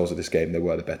large spells of this game, they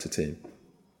were the better team.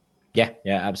 Yeah,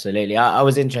 absolutely. I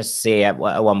was interested to see at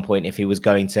one point if he was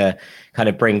going to kind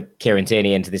of bring Kieran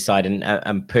Tierney into this side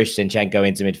and push Zinchenko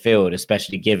into midfield,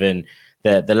 especially given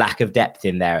the lack of depth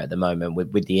in there at the moment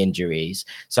with the injuries.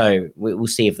 So we'll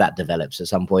see if that develops at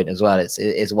some point as well.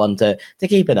 It's one to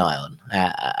keep an eye on,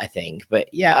 I think.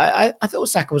 But yeah, I thought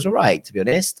Saka was all right, to be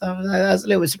honest. I was a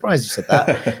little bit surprised you said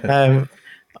that.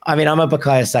 I mean, I'm a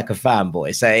Bukayo Saka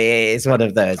fanboy, so it's one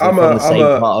of those. I'm from the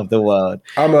same part of the world.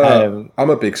 I'm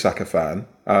a big Saka fan,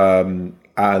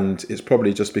 and it's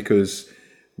probably just because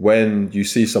when you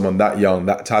see someone that young,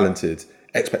 that talented,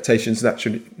 expectations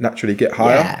naturally get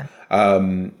higher.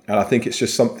 And I think it's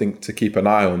just something to keep an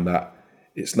eye on, that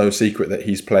it's no secret that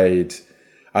he's played.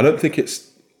 I don't think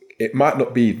it might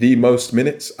not be the most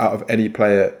minutes out of any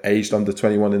player aged under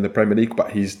 21 in the Premier League,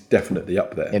 but he's definitely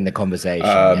up there in the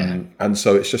conversation. And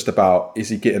so it's just about, is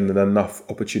he getting enough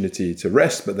opportunity to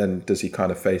rest, but then does he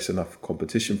kind of face enough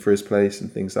competition for his place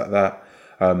and things like that?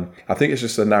 I think it's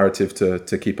just a narrative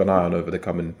to keep an eye on over the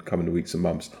coming weeks and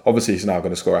months. Obviously, he's now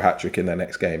going to score a hat-trick in their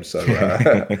next game. So,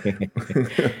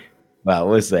 well,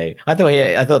 we'll see. I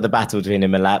thought the battle between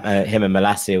him and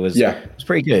Malacia was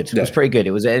pretty good. It was pretty good.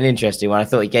 It was an interesting one. I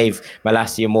thought he gave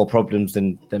Malacia more problems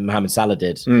than Mohamed Salah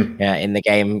did in the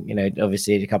game.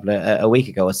 Obviously a week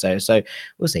ago or so. So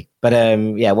we'll see. But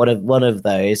one of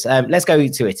those. Let's go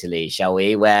to Italy, shall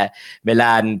we? Where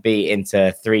Milan beat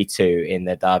Inter 3-2 in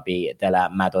the Derby della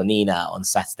Madonnina on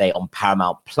Saturday on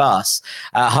Paramount Plus.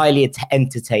 A highly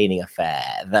entertaining affair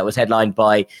that was headlined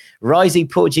by rising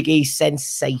Portuguese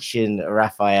sensation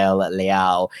Rafael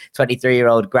Leao.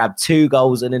 23-year-old grabbed 2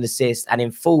 goals and an assist, and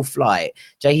in full flight.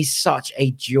 Jay, he's such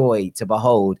a joy to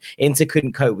behold. Inter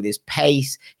couldn't cope with his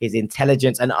pace, his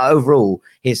intelligence, and overall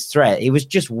his threat. It was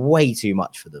just way too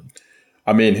much for them.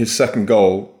 I mean, his second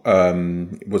goal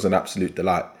was an absolute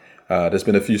delight. There's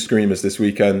been a few screamers this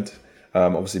weekend.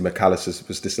 Obviously, McAllister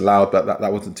was disallowed, but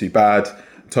that wasn't too bad.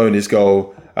 Tony's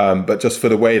goal, but just for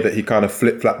the way that he kind of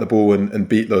flip-flapped the ball and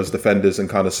beat those defenders and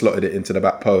kind of slotted it into the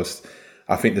back post,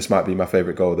 I think this might be my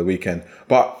favourite goal of the weekend.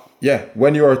 But yeah,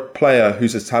 when you're a player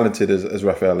who's as talented as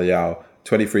Rafael Leao,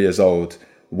 23 years old,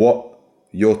 what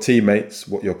your teammates,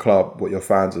 what your club, what your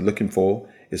fans are looking for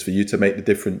is for you to make the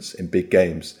difference in big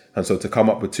games. And so to come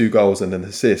up with 2 goals and an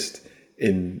assist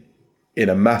in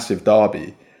a massive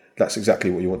derby, that's exactly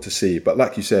what you want to see. But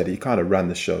like you said, he kind of ran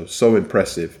the show. So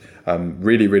impressive.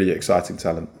 Really, really exciting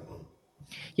talent.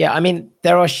 Yeah, I mean,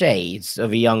 there are shades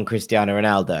of a young Cristiano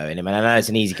Ronaldo in him. And I know it's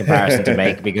an easy comparison to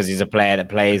make because he's a player that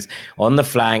plays on the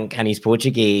flank and he's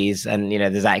Portuguese and,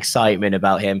 there's that excitement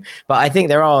about him. But I think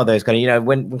there are those kind of,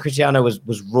 when Cristiano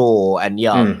was raw and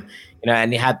young,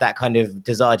 and he had that kind of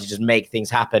desire to just make things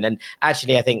happen. And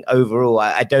actually, I think overall,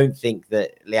 I don't think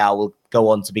that Leao will go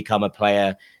on to become a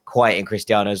player quite in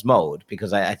Cristiano's mold,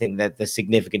 because I think that the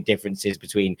significant differences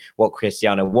between what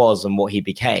Cristiano was and what he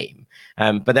became.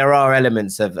 But there are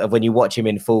elements of when you watch him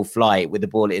in full flight with the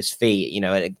ball at his feet,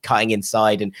 cutting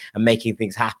inside and making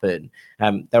things happen.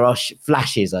 There are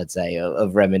flashes, I'd say,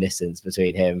 of reminiscence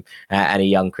between him and a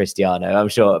young Cristiano. I'm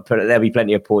sure there'll be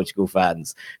plenty of Portugal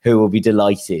fans who will be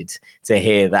delighted to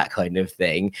hear that kind of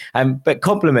thing. But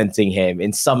complimenting him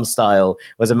in some style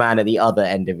was a man at the other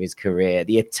end of his career,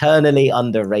 the eternally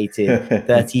underrated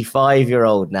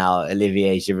 35-year-old now,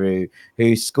 Olivier Giroud,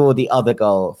 who scored the other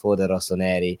goal for the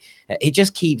Rossoneri. He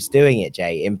just keeps doing it,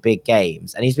 Jay, in big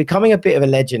games. And he's becoming a bit of a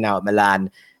legend now at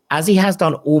Milan, as he has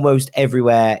done almost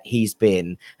everywhere he's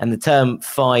been. And the term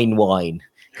fine wine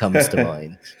comes to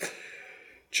mind.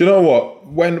 Do you know what?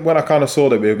 When I kind of saw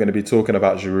that we were going to be talking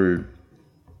about Giroud,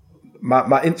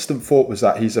 my instant thought was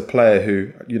that he's a player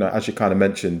who, as you kind of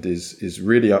mentioned, is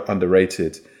really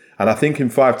underrated. And I think in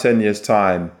 5-10 years'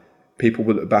 time, people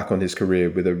will look back on his career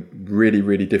with a really,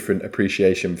 really different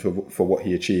appreciation for what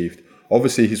he achieved.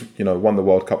 Obviously, he's won the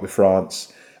World Cup with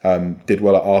France, did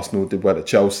well at Arsenal, did well at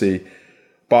Chelsea.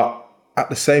 But at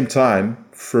the same time,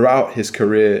 throughout his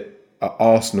career at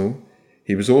Arsenal,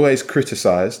 he was always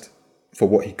criticised for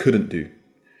what he couldn't do.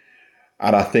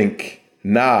 And I think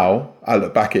now I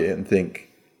look back at it and think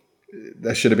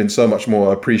there should have been so much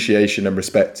more appreciation and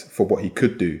respect for what he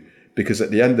could do. Because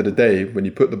at the end of the day, when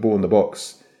you put the ball in the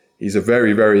box, he's a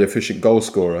very, very efficient goal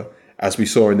scorer, as we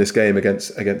saw in this game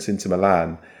against Inter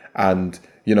Milan. And,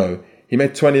 he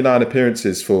made 29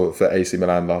 appearances for AC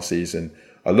Milan last season,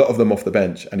 a lot of them off the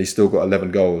bench, and he's still got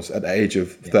 11 goals at the age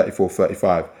of 34,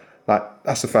 35. Like,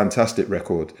 that's a fantastic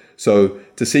record. So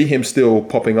to see him still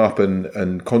popping up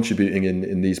and contributing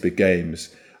in these big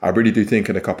games, I really do think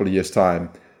in a couple of years' time,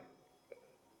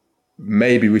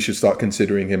 maybe we should start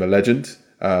considering him a legend.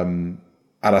 And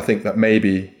I think that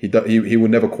maybe he will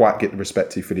never quite get the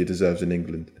respect he fully deserves in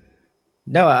England.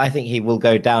 No, I think he will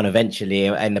go down eventually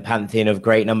in the pantheon of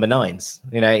great number 9s.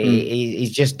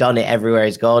 He's just done it everywhere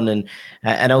he's gone,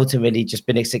 and ultimately just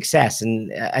been a success.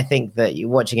 And I think that you're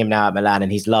watching him now at Milan,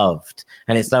 and he's loved,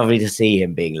 and it's lovely to see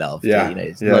him being loved.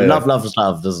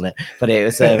 Love, doesn't it? But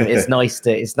it's nice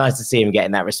to see him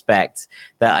getting that respect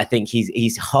that I think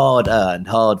he's hard earned,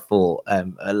 hard fought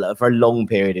for a long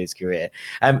period of his career.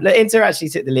 Inter actually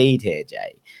took the lead here,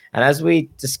 Jay, and as we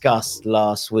discussed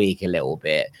last week a little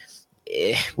bit,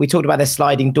 we talked about the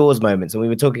sliding doors moments, and we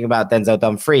were talking about Denzel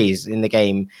Dumfries in the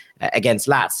game against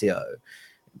Lazio.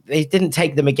 they didn't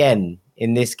take them again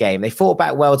in this game. They fought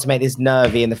back well to make this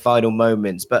nervy in the final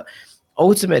moments, but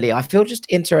ultimately, I feel just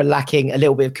Inter are lacking a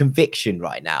little bit of conviction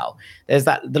right now. There's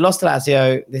the loss to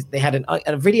Lazio. They had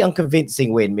a really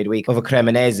unconvincing win midweek over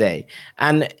Cremonese,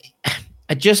 and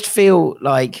I just feel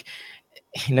like,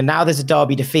 now there's a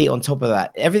derby defeat on top of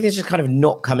that. Everything's just kind of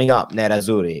not coming up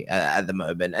Nerazzurri at the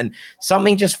moment, and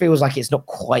something just feels like it's not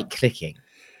quite clicking.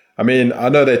 I mean, I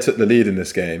know they took the lead in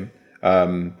this game,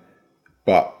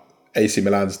 but AC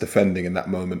Milan's defending in that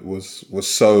moment was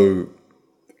so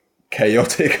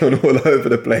chaotic and all over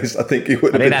the place. I think it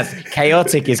would have been... that's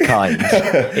chaotic is kind.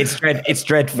 It's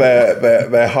dreadful.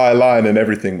 Their high line and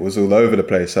everything was all over the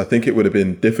place. I think it would have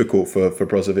been difficult for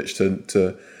Brozovic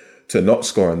to not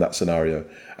score in that scenario.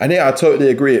 And yeah, I totally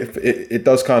agree. It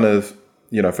does kind of,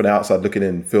 from the outside looking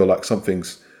in, feel like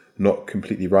something's not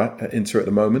completely right at Inter at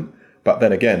the moment. But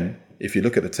then again, if you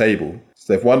look at the table,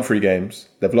 so they've won 3 games,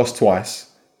 they've lost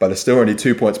twice, but they're still only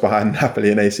 2 points behind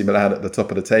Napoli and AC Milan at the top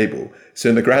of the table. So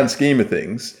in the grand scheme of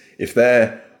things, if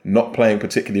they're not playing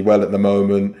particularly well at the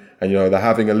moment, and they're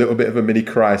having a little bit of a mini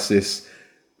crisis,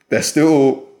 they're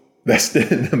still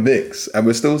in the mix, and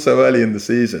we're still so early in the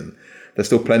season. There's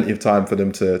still plenty of time for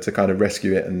them to kind of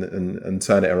rescue it and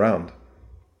turn it around.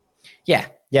 Yeah.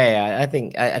 I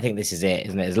think this is it,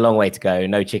 isn't it? There's a long way to go.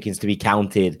 No chickens to be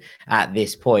counted at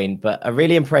this point, but a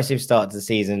really impressive start to the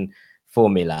season for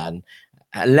Milan.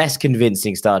 A less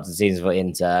convincing start to the season for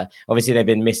Inter. Obviously, they've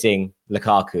been missing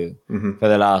Lukaku for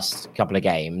the last couple of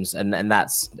games, and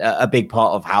that's a big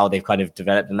part of how they've kind of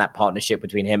developed, and that partnership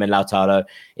between him and Lautaro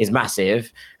is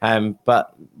massive.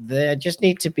 But they just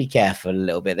need to be careful a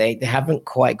little bit. They haven't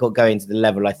quite got going to the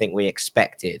level I think we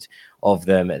expected of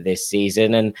them this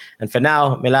season. And for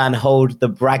now, Milan hold the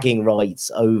bragging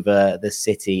rights over the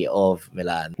city of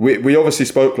Milan. We obviously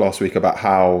spoke last week about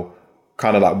how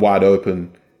kind of like wide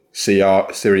open Serie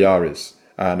A is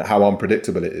and how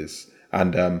unpredictable it is.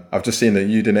 And I've just seen that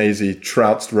Udinese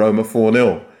trounced Roma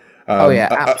 4-0.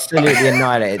 Absolutely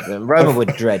annihilated them. Roma were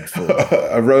dreadful.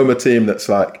 A Roma team that's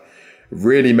like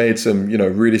really made some,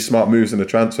 really smart moves in the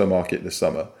transfer market this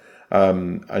summer.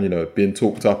 And, being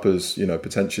talked up as,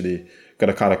 potentially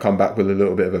going to kind of come back with a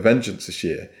little bit of a vengeance this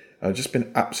year. And just been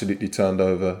absolutely turned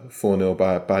over 4-0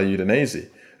 by Udinese.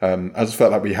 I just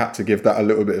felt like we had to give that a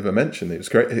little bit of a mention. It was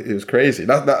great. It was crazy.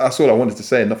 That's all I wanted to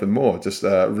say, nothing more. Just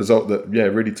a result that,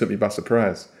 really took me by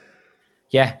surprise.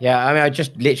 Yeah. I mean, I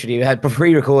just literally had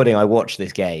pre-recording. I watched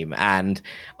this game, and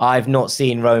I've not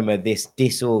seen Roma this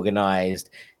disorganized.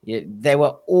 They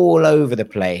were all over the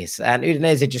place, and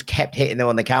Udinese just kept hitting them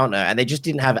on the counter, and they just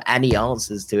didn't have any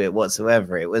answers to it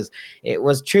whatsoever. It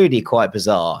was truly quite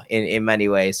bizarre in many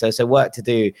ways. So work to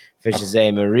do for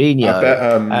Jose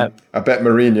Mourinho. I bet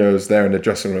Mourinho's there in the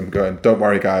dressing room going, "Don't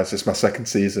worry, guys, it's my second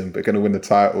season. We're going to win the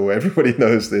title. Everybody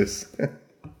knows this."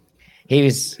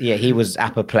 He was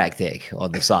apoplectic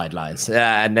on the sidelines,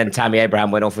 and then Tammy Abraham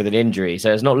went off with an injury,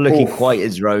 so it's not looking quite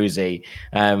as rosy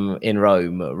in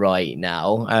Rome right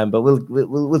now. But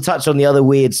we'll touch on the other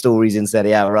weird stories in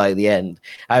Serie A right at the end.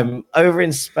 Over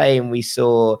in Spain, we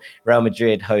saw Real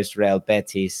Madrid host Real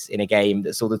Betis in a game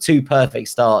that saw the 2 perfect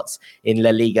starts in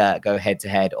La Liga go head to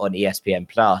head on ESPN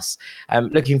Plus,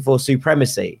 looking for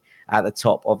supremacy at the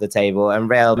top of the table, and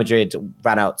Real Madrid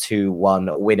ran out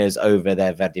 2-1 winners over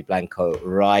their Verde Blanco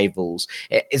rivals.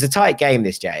 It's a tight game,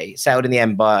 this, Jay, settled in the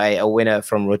end by a winner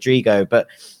from Rodrigo, but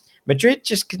Madrid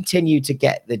just continued to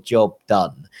get the job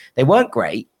done. They weren't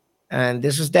great, and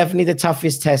this was definitely the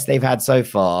toughest test they've had so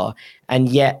far, and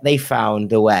yet they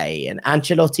found a way, and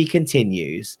Ancelotti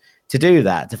continues to do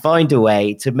that, to find a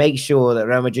way to make sure that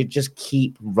Real Madrid just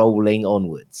keep rolling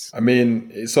onwards. I mean,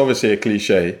 it's obviously a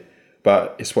cliche,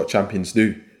 but it's what champions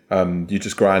do. You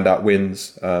just grind out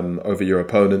wins over your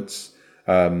opponents.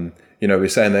 We're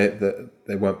saying that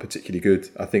they weren't particularly good.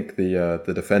 I think the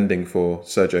defending for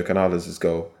Sergio Canales'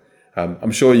 goal,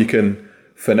 I'm sure you can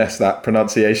finesse that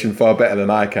pronunciation far better than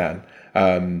I can.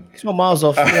 It's not miles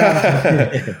off.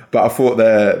 Yeah. But I thought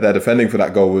their defending for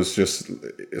that goal was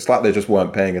it's like they just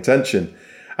weren't paying attention.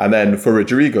 And then for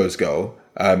Rodrigo's goal,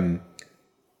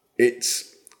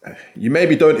 you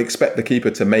maybe don't expect the keeper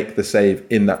to make the save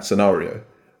in that scenario,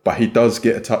 but he does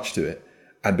get a touch to it.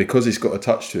 And because he's got a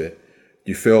touch to it,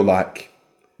 you feel like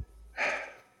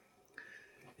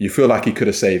he could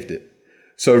have saved it.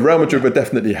 So Real Madrid were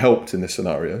definitely helped in this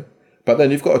scenario, but then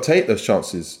you've got to take those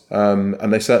chances.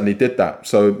 And they certainly did that.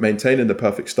 So maintaining the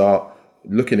perfect start,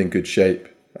 looking in good shape,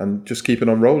 and just keeping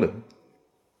on rolling.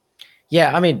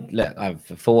 Yeah, I mean, look,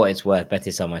 for what it's worth,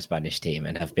 Betis are my Spanish team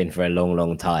and have been for a long,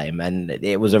 long time. And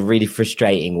it was a really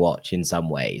frustrating watch in some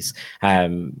ways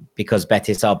because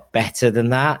Betis are better than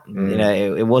that. You know,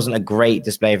 it wasn't a great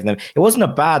display from them. It wasn't a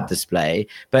bad display,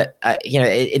 but,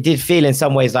 it did feel in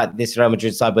some ways like this Real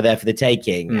Madrid side were there for the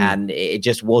taking and it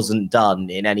just wasn't done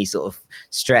in any sort of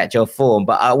stretch or form.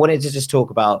 But I wanted to just talk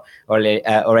about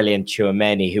Aurelien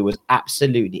Tchouameni, who was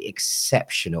absolutely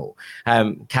exceptional.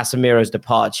 Casemiro's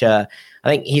departure, I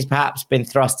think he's perhaps been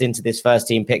thrust into this first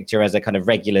team picture as a kind of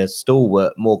regular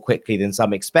stalwart more quickly than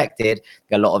some expected.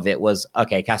 A lot of it was,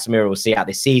 okay, Casemiro will see out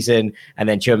this season and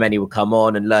then Tchouameni will come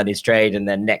on and learn his trade. And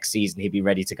then next season, he'd be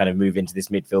ready to kind of move into this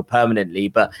midfield permanently.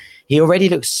 But he already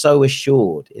looks so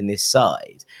assured in this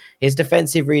side. His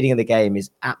defensive reading of the game is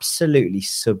absolutely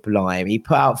sublime. He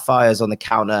put out fires on the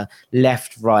counter,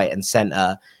 left, right, and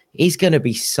centre. He's going to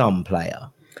be some player.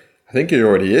 I think he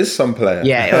already is some player.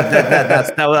 Yeah,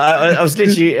 I was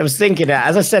thinking that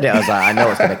as I said it, I was like, I know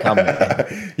what's going to come.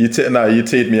 You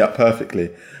teed me up perfectly.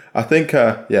 I think,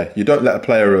 you don't let a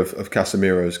player of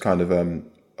Casemiro's kind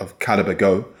of caliber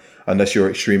go unless you're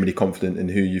extremely confident in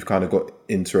who you've kind of got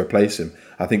in to replace him.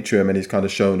 I think Tchouameni's kind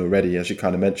of shown already, as you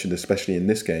kind of mentioned, especially in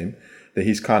this game, that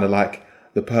he's kind of like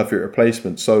the perfect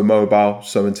replacement. So mobile,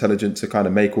 so intelligent to kind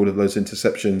of make all of those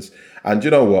interceptions. And you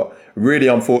know what? Really,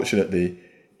 unfortunately,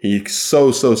 he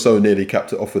so nearly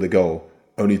capped it off with a goal,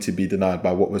 only to be denied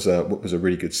by what was a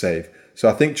really good save. So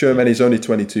I think Tchouameni's only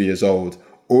 22 years old,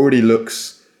 already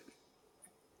looks,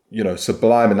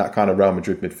 sublime in that kind of Real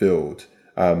Madrid midfield.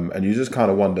 And you just kind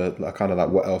of wonder,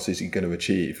 what else is he going to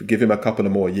achieve? Give him a couple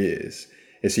of more years.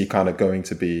 Is he kind of going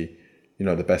to be,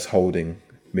 the best holding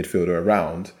midfielder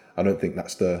around? I don't think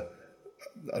that's the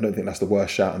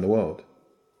worst shout in the world.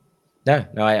 No,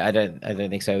 I don't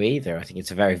think so either. I think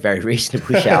it's a very, very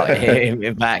reasonable shout.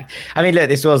 In fact, I mean, look,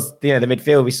 this was the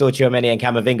midfield. We saw Tchouameni and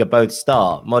Camavinga both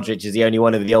start. Modric is the only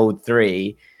one of the old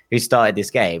three who started this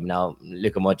game. Now,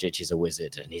 Luka Modric is a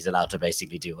wizard and he's allowed to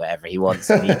basically do whatever he wants.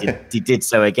 And he did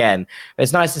so again. But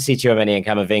it's nice to see Tchouameni and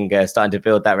Camavinga starting to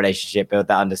build that relationship, build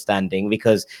that understanding,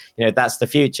 because, that's the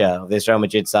future of this Real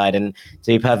Madrid side. And to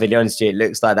be perfectly honest, it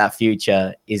looks like that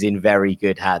future is in very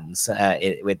good hands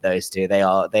with those two. They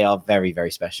are very,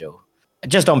 very special.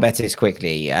 Just on Betis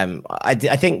quickly, I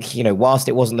think, whilst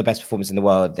it wasn't the best performance in the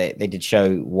world, they did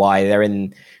show why they're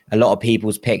in a lot of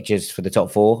people's pictures for the top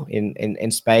four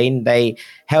in Spain. They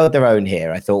held their own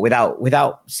here, I thought,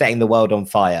 without setting the world on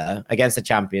fire against the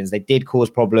champions. They did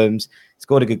cause problems,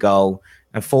 scored a good goal,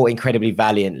 and fought incredibly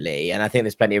valiantly. And I think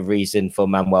there's plenty of reason for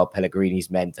Manuel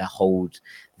Pellegrini's men to hold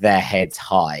their heads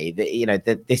high.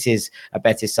 This is a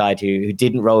Betis side who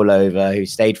didn't roll over, who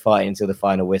stayed fighting until the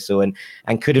final whistle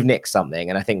and could have nicked something.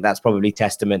 And I think that's probably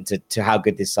testament to how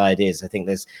good this side is. I think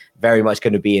there's very much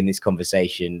going to be in this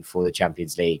conversation for the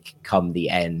Champions League come the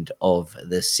end of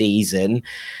the season.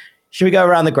 Should we go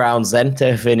around the grounds then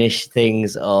to finish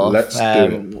things off?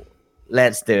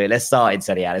 Let's do it. Let's start in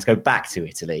Serie A. Let's go back to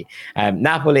Italy.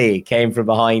 Napoli came from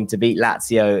behind to beat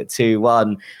Lazio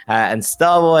 2-1. And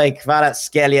Starboy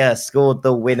Kvaratskhelia scored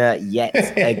the winner yet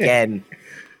again.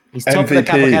 He's top MVP. of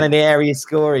the Capocannoniere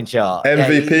scoring chart.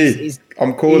 MVP. Yeah,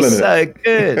 I'm calling it. He's so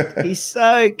good. He's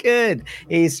so good.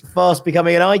 He's fast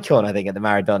becoming an icon, I think, at the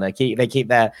Maradona. They keep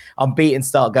their unbeaten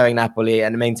start going, Napoli,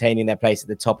 and maintaining their place at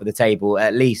the top of the table,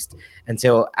 at least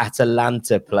until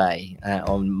Atalanta play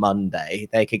on Monday.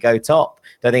 They could go top.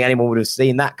 Don't think anyone would have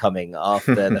seen that coming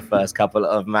after the first couple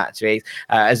of match weeks.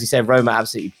 As you said, Roma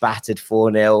absolutely battered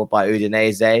 4-0 by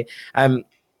Udinese.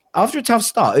 After a tough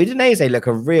start, Udinese look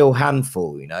a real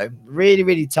handful, really,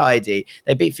 really tidy.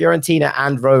 They beat Fiorentina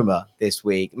and Roma this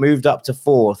week, moved up to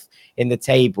 4th in the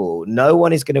table. No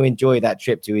one is going to enjoy that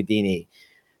trip to Udine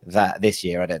this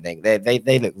year, I don't think.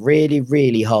 They look really,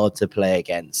 really hard to play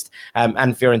against. And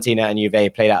Fiorentina and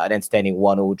Juve played out an entertaining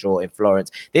 1-1 draw in Florence.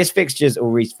 This fixture's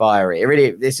always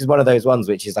fiery. This is one of those ones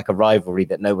which is like a rivalry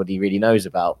that nobody really knows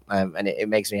about, and it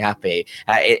makes me happy.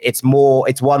 It's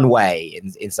one way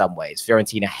in some ways.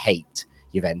 Fiorentina hate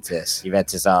Juventus.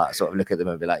 Juventus are sort of look at them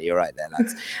and be like, "You're right there,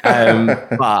 lads."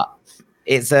 But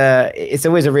it's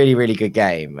always a really, really good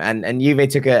game. And Juve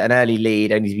took an early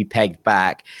lead, only to be pegged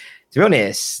back. To be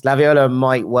honest, La Viola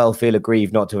might well feel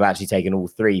aggrieved not to have actually taken all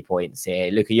 3 points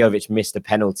here. Luka Jovic missed a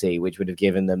penalty, which would have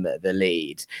given them the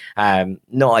lead.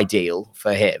 Not ideal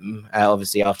for him.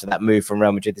 Obviously, after that move from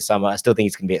Real Madrid this summer, I still think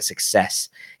he's going to be a success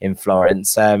in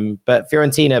Florence. But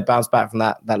Fiorentina bounced back from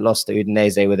that loss to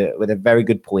Udinese with a very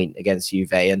good point against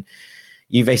Juve. And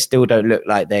Juve still don't look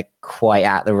like they're quite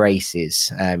at the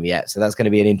races yet. So that's going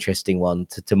to be an interesting one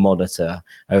to monitor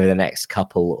over the next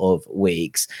couple of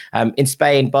weeks. In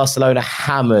Spain, Barcelona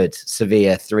hammered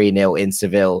Sevilla 3-0 in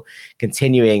Seville,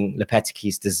 continuing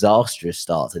Lopetegui's disastrous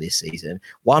start to this season.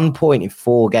 1 point in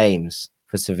 4 games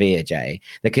for Sevilla, Jay.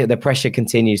 The pressure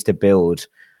continues to build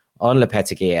on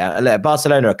Lopetegui.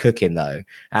 Barcelona are cooking, though,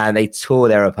 and they tore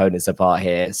their opponents apart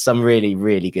here. Some really,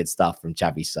 really good stuff from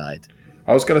Xavi's side.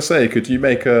 I was going to say, could you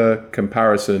make a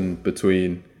comparison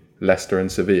between Leicester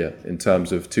and Sevilla in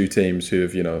terms of two teams who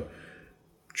have,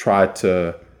 tried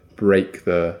to break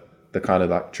the kind of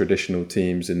like traditional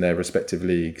teams in their respective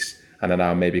leagues and are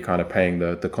now maybe kind of paying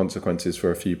the consequences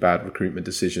for a few bad recruitment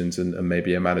decisions and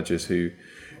maybe a managers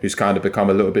who's kind of become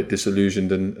a little bit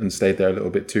disillusioned and stayed there a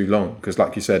little bit too long? Because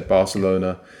like you said,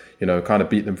 Barcelona, kind of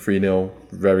beat them 3-0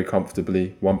 very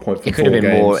comfortably, 1 point from 4 games. It could have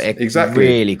been more. Exactly.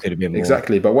 Really could have been more.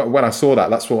 Exactly. But when I saw that,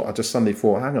 that's what I just suddenly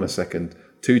thought, hang on a second.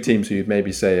 Two teams who you'd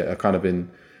maybe say are kind of in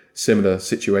similar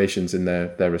situations in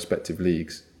their respective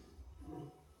leagues.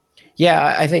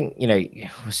 Yeah, I think,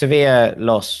 Sevilla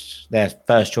lost their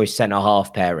first choice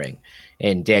centre-half pairing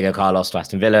in Diego Carlos to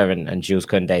Aston Villa and Jules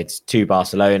Koundé to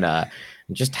Barcelona.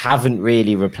 Just haven't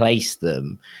really replaced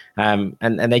them.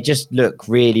 And they just look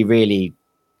really, really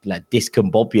like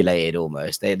discombobulated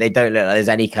almost. They don't look like there's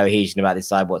any cohesion about this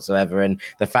side whatsoever. And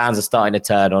the fans are starting to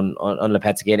turn on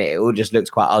Lopetegui, and it all just looks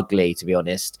quite ugly, to be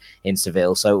honest, in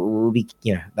Seville. So it will be,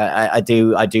 I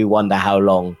do wonder how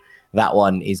long that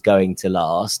one is going to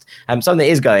last. Something that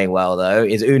is going well, though,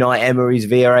 is Unai Emery's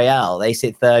Villarreal. They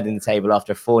sit third in the table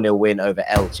after a 4-0 win over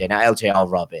Elche. Now, Elche are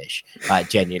rubbish,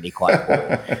 genuinely quite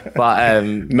poor.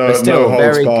 But still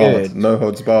very good. No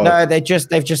holds barred. No, they've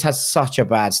just had such a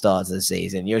bad start to the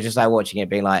season. You're just like watching it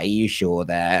being like, are you sure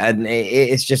there? And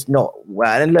it's just not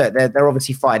well. And look, they're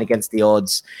obviously fighting against the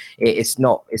odds. It's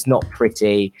not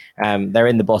pretty. They're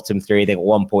in the bottom 3. They got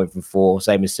 1 point from 4,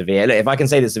 same as Sevilla. Look, if I can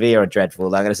say that Sevilla are dreadful,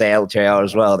 I'm going to say Elche are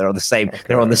as well. They're on the same.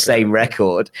 They're on the same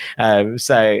record.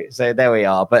 So there we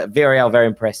are. But Villarreal very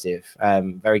impressive.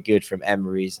 Very good from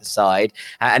Emery's side,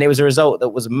 and it was a result that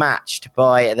was matched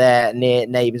by their near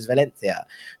neighbours Valencia,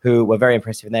 who were very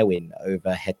impressive in their win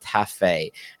over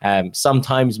Getafe.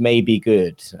 Sometimes may be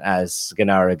good, as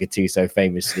Gennaro Gattuso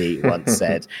famously once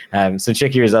said. Some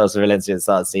tricky results for Valencia at the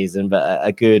start of the season, but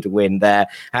a good win there.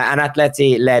 And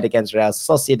Atleti led against Real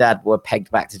Sociedad, were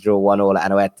pegged back to draw 1-1 at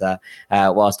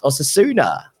Anoeta, whilst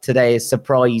Osasuna, today's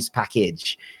surprise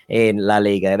package in La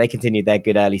Liga, they continued their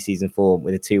good early season form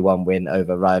with a 2-1 win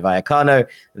over Rayo Vallecano.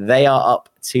 They are up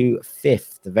to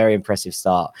 5th. A very impressive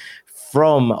start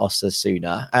from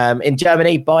Osasuna. In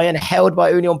Germany, Bayern held by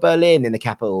Union Berlin in the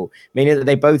capital, meaning that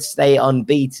they both stay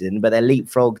unbeaten, but they're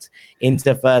leapfrogged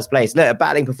into first place. Look, a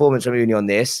battling performance from Union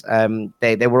this.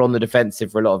 They were on the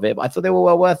defensive for a lot of it, but I thought they were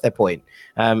well worth their point.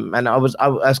 And I was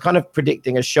kind of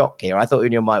predicting a shock here. I thought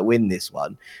Union might win this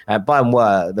one. Bayern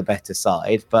were the better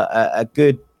side, but a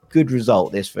good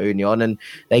result this for Union, and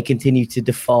they continue to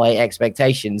defy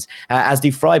expectations, as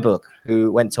do Freiburg,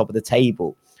 who went top of the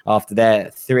table after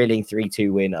their thrilling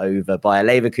 3-2 win over Bayer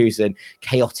Leverkusen.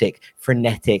 Chaotic,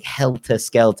 frenetic,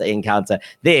 helter-skelter encounter.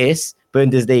 This,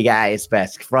 Bundesliga at its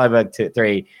best. Freiburg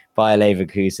 3, Bayer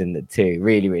Leverkusen 2.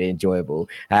 Really, really enjoyable.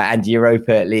 And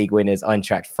Europa League winners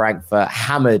Eintracht Frankfurt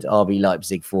hammered RB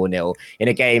Leipzig 4-0 in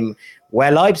a game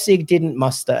where Leipzig didn't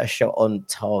muster a shot on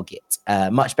target.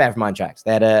 Much better from Eintracht.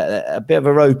 They had a bit of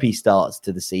a ropey start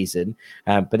to the season,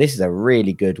 but this is a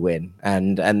really good win.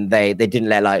 And they didn't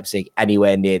let Leipzig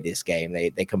anywhere near this game.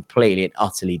 They completely and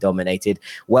utterly dominated.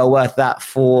 Well worth that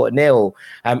 4-0.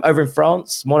 Over in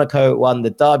France, Monaco won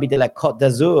the Derby de la Côte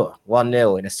d'Azur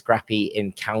 1-0 in a scrappy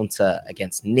encounter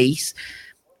against Nice.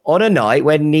 On a night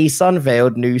when Nice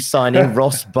unveiled new signing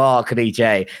Ross Barkley,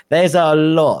 Jay. There's a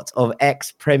lot of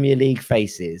ex-Premier League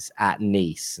faces at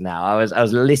Nice now. I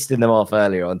was listing them off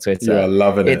earlier on Twitter. Yeah,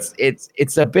 loving it.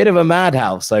 It's a bit of a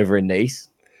madhouse over in Nice.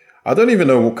 I don't even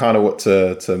know what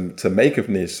to make of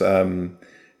Nice,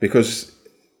 because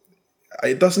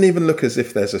it doesn't even look as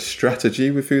if there's a strategy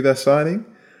with who they're signing.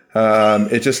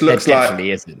 It just looks like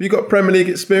you got Premier League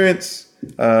experience.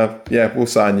 We'll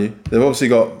sign you. They've obviously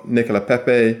got Nicola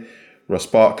Pepe, Ross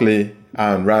Barkley,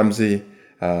 Aaron Ramsey,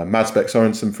 Mads Bech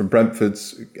Sorensen from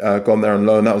Brentford's gone there on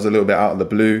loan. That was a little bit out of the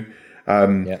blue.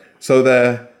 So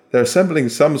they're assembling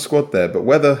some squad there, but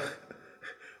where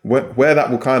that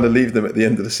will kind of leave them at the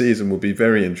end of the season will be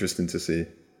very interesting to see.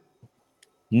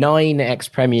 9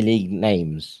 ex-Premier League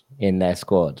names in their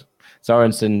squad.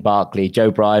 Sorensen, Barkley, Joe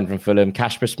Bryan from Fulham,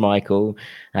 Kasper Schmeichel,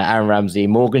 Aaron Ramsey,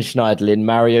 Morgan Schneiderlin,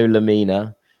 Mario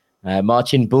Lemina,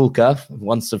 Marcin Bulka,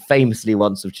 once of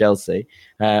Chelsea,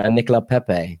 and Nicola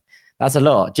Pepe. That's a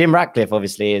lot. Jim Ratcliffe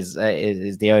obviously is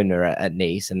the owner at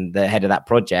Nice and the head of that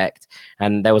project.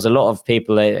 And there was a lot of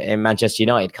people in Manchester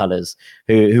United colours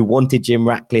who wanted Jim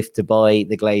Ratcliffe to buy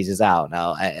the Glazers out.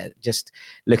 Now, just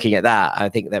looking at that, I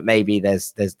think that maybe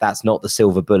there's that's not the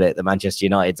silver bullet that Manchester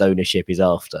United's ownership is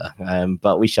after.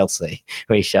 But we shall see.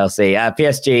 We shall see.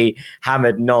 PSG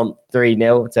hammered Nantes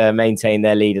 3-0 to maintain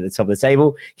their lead at the top of the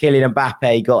table. Kylian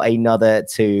Mbappe got another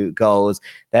 2 goals.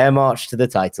 Their march to the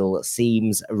title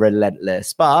seems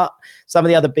relentless. But some of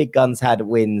the other big guns had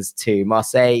wins too.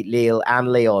 Marseille, Lille,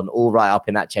 and Lyon all right up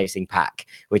in that chasing pack,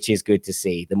 which is good to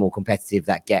see. The more competitive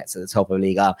that gets at the top of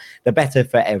Liga, the better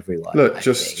for everyone. Look,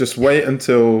 just wait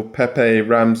until Pepe,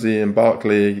 Ramsey, and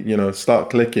Barkley, start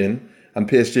clicking, and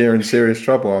PSG are in serious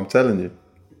trouble. I'm telling you.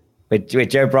 With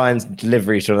Joe Bryan's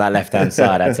deliveries from that left-hand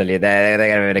side, I tell you, they're going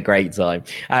to have a great time.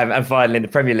 And finally, in the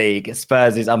Premier League,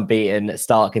 Spurs' unbeaten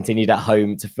start continued at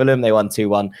home to Fulham. They won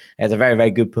 2-1. It was a very,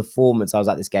 very good performance. I was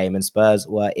at this game, and Spurs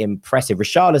were impressive.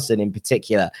 Richarlison, in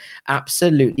particular,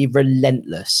 absolutely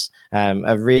relentless.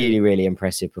 A really, really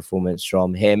impressive performance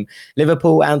from him.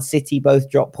 Liverpool and City both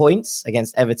dropped points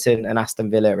against Everton and Aston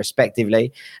Villa,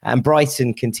 respectively. And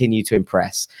Brighton continued to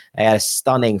impress. They had a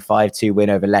stunning 5-2 win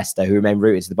over Leicester, who remain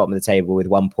rooted to the bottom of the table with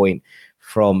 1 point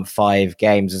from 5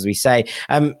 games, as we say.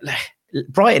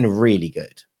 Brighton are really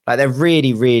good. Like, they're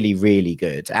really, really, really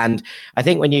good. And I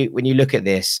think when you look at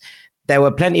this, there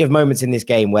were plenty of moments in this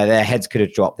game where their heads could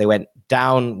have dropped. They went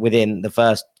down within the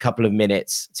first couple of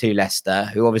minutes to Leicester,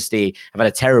 who obviously have had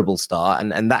a terrible start,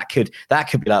 and that could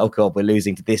be like, oh God, we're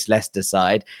losing to this Leicester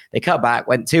side. They cut back,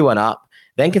 went 2-1 up,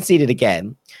 then conceded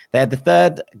again. They had the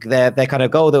third, their kind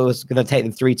of goal that was going to take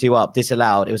them 3-2 up,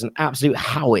 disallowed. It was an absolute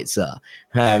howitzer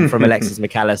from Alexis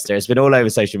McAllister. It's been all over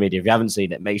social media. If you haven't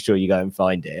seen it, make sure you go and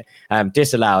find it.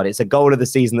 Disallowed. It's a goal of the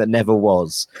season that never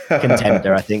was.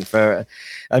 Contender, I think.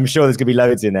 I'm sure there's going to be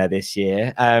loads in there this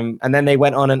year. And then they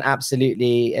went on and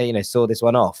absolutely, saw this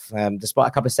one off, despite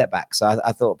a couple of setbacks. So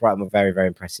I thought Brighton were very, very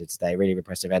impressive today. Really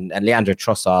impressive. And Leandro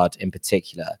Trossard in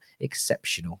particular,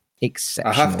 exceptional.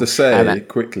 I have to say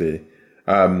quickly,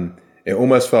 it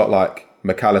almost felt like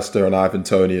McAllister and Ivan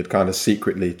Toney had kind of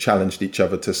secretly challenged each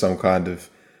other to some kind of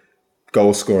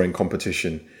goal scoring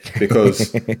competition,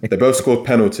 because they both scored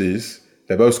penalties,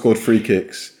 they both scored free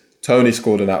kicks. Toney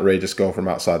scored an outrageous goal from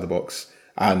outside the box,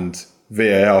 and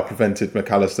VAR prevented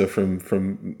McAllister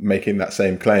from making that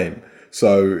same claim.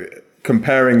 So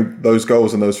comparing those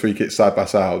goals and those free kicks side by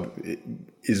side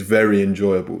is very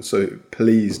enjoyable. So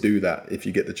please do that if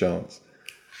you get the chance.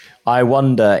 I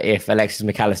wonder if Alexis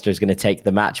McAllister is going to take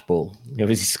the match ball. He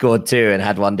obviously scored 2 and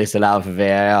had 1 disallowed for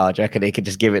VAR. Do you reckon he could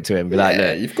just give it to him? Be like,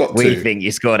 look, you've got we think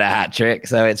you scored a hat trick,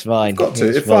 so it's fine. You've got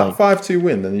to. If 5-2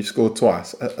 win, then you scored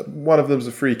twice. One of them's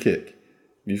a free kick.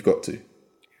 You've got to.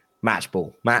 Match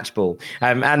ball.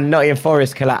 And Nottingham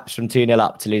Forest collapsed from 2-0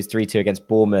 up to lose 3-2 against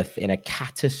Bournemouth in a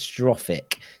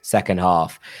catastrophic second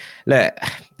half. Look,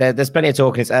 there's plenty of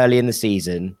talk. It's early in the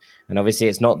season, and obviously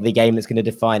it's not the game that's going to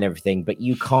define everything, but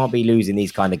you can't be losing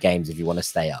these kind of games if you want to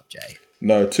stay up, Jay.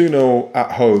 No, 2-0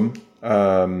 at home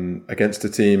against a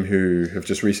team who have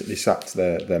just recently sacked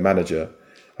their manager.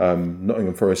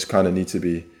 Nottingham Forest kind of need to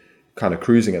be kind of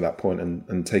cruising at that point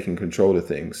and taking control of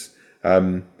things.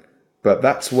 But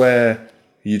that's where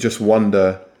you just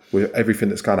wonder, with everything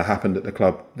that's kind of happened at the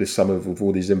club this summer, with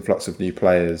all these influx of new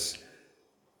players,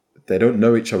 they don't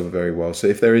know each other very well. So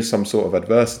if there is some sort of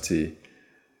adversity,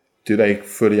 do they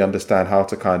fully understand how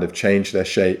to kind of change their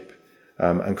shape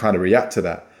and kind of react to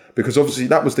that? Because obviously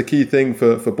that was the key thing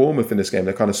for Bournemouth in this game.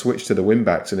 They kind of switched to the wing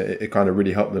backs, and it kind of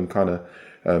really helped them kind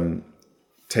of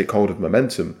take hold of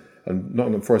momentum. And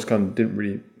Nottingham Forest kind of didn't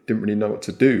really know what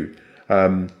to do.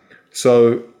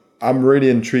 So I'm really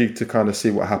intrigued to kind of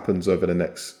see what happens over the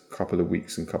next couple of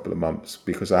weeks and couple of months,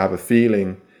 because I have a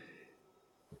feeling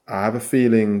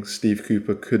Steve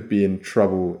Cooper could be in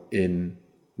trouble in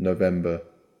November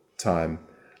time,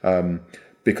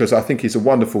 because I think he's a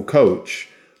wonderful coach,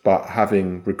 but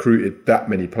having recruited that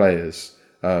many players,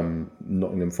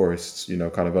 Nottingham Forest's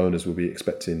kind of owners will be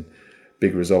expecting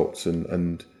big results,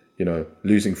 and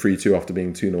losing 3-2 after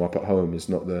being 2-0 up at home is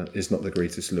not the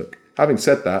greatest look. Having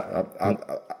said that,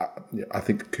 I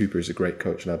think Cooper is a great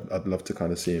coach, and I'd love to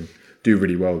kind of see him do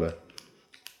really well there.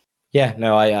 Yeah,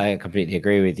 no, I completely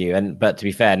agree with you. But to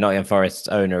be fair, Nottingham Forest's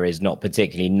owner is not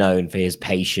particularly known for his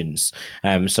patience.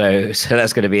 So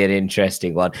that's going to be an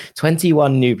interesting one.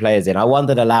 21 new players in. I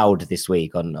wondered aloud this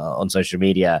week on social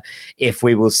media if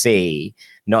we will see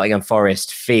Nottingham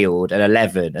Forest field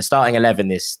a starting 11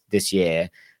 this year,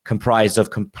 comprised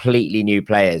of completely new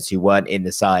players who weren't in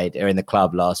the side or in the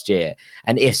club last year.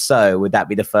 And if so, would that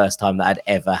be the first time that had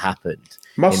ever happened?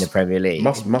 in the Premier League.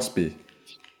 Must be.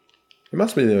 It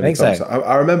must be the only I think time. so.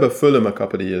 I remember Fulham a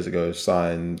couple of years ago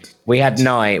signed. We had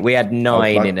 9. We had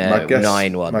 9 in a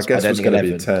 9 ones. My guess was going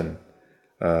to be 10.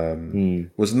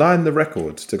 Was 9 the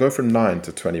record? To go from 9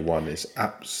 to 21 is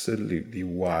absolutely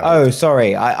wild. Oh,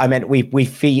 sorry. I meant we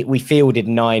fielded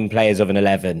 9 players of an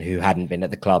 11 who hadn't been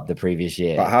at the club the previous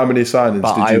year. But how many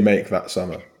signings did you make that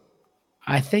summer?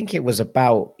 I think it was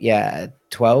about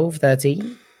 12,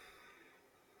 13.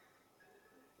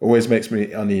 Always makes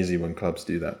me uneasy when clubs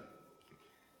do that.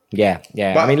 Yeah.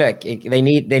 But, I mean, look, they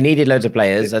needed loads of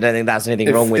players. I don't think that's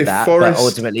anything wrong with that. Forest, but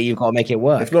ultimately, you've got to make it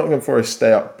work. If Nottingham Forest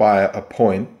stay up by a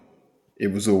point,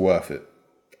 it was all worth it.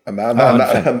 And they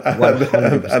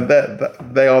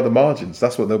are the margins.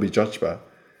 That's what they'll be judged by.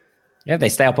 Yeah, they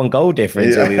stay up on goal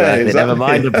difference. It'll be worth it. Never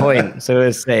mind the point. So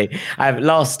we'll see.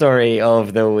 Last story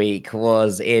of the week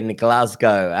was in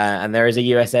Glasgow, and there is a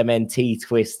USMNT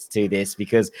twist to this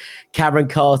because Cameron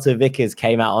Carter-Vickers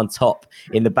came out on top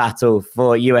in the battle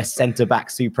for US centre-back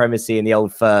supremacy in the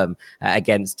Old Firm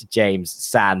against James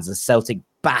Sands. The Celtic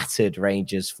battered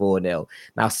Rangers 4-0.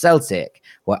 Now, Celtic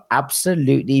were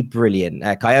absolutely brilliant.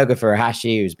 Kyogo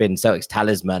Furuhashi, who's been Celtic's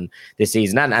talisman this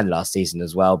season and last season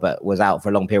as well, but was out for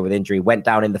a long period with injury, went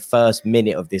down in the first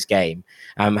minute of this game,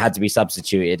 had to be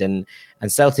substituted. And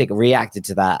Celtic reacted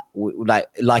to that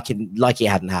like it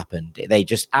hadn't happened. They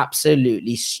just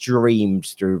absolutely streamed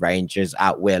through Rangers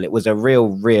at will. It was a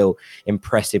real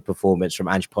impressive performance from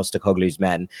Ange Postecoglou's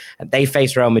men. And they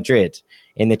face Real Madrid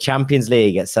in the Champions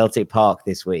League at Celtic Park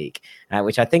this week,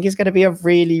 which I think is going to be a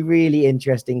really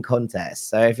interesting contest.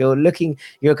 So if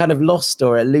you're kind of lost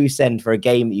or at loose end for a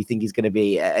game that you think is going to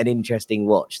be an interesting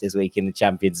watch this week in the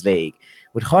Champions League,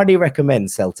 would highly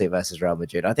recommend Celtic versus Real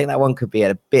Madrid. I think that one could be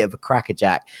a bit of a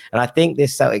crackerjack. And I think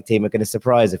this Celtic team are going to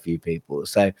surprise a few people.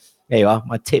 So there you are,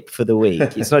 my tip for the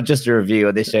week. It's not just a review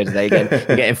on this show today. Again,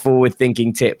 you're getting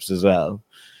forward-thinking tips as well.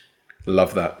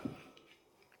 Love that.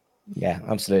 Yeah,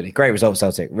 absolutely. Great result,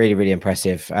 Celtic. Really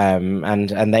impressive.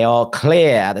 And they are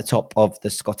clear at the top of the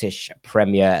Scottish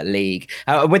Premier League.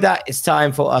 With that, it's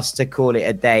time for us to call it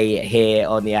a day here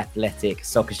on the Athletic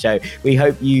Soccer Show. We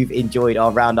hope you've enjoyed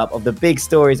our roundup of the big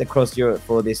stories across Europe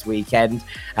for this weekend.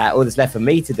 All that's left for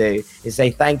me to do is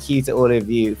say thank you to all of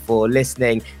you for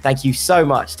listening. Thank you so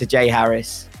much to Jay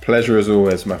Harris. Pleasure as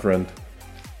always, my friend.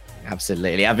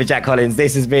 Absolutely. I've been Jack Collins.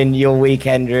 This has been your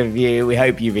weekend review. We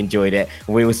hope you've enjoyed it.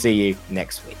 We will see you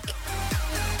next week.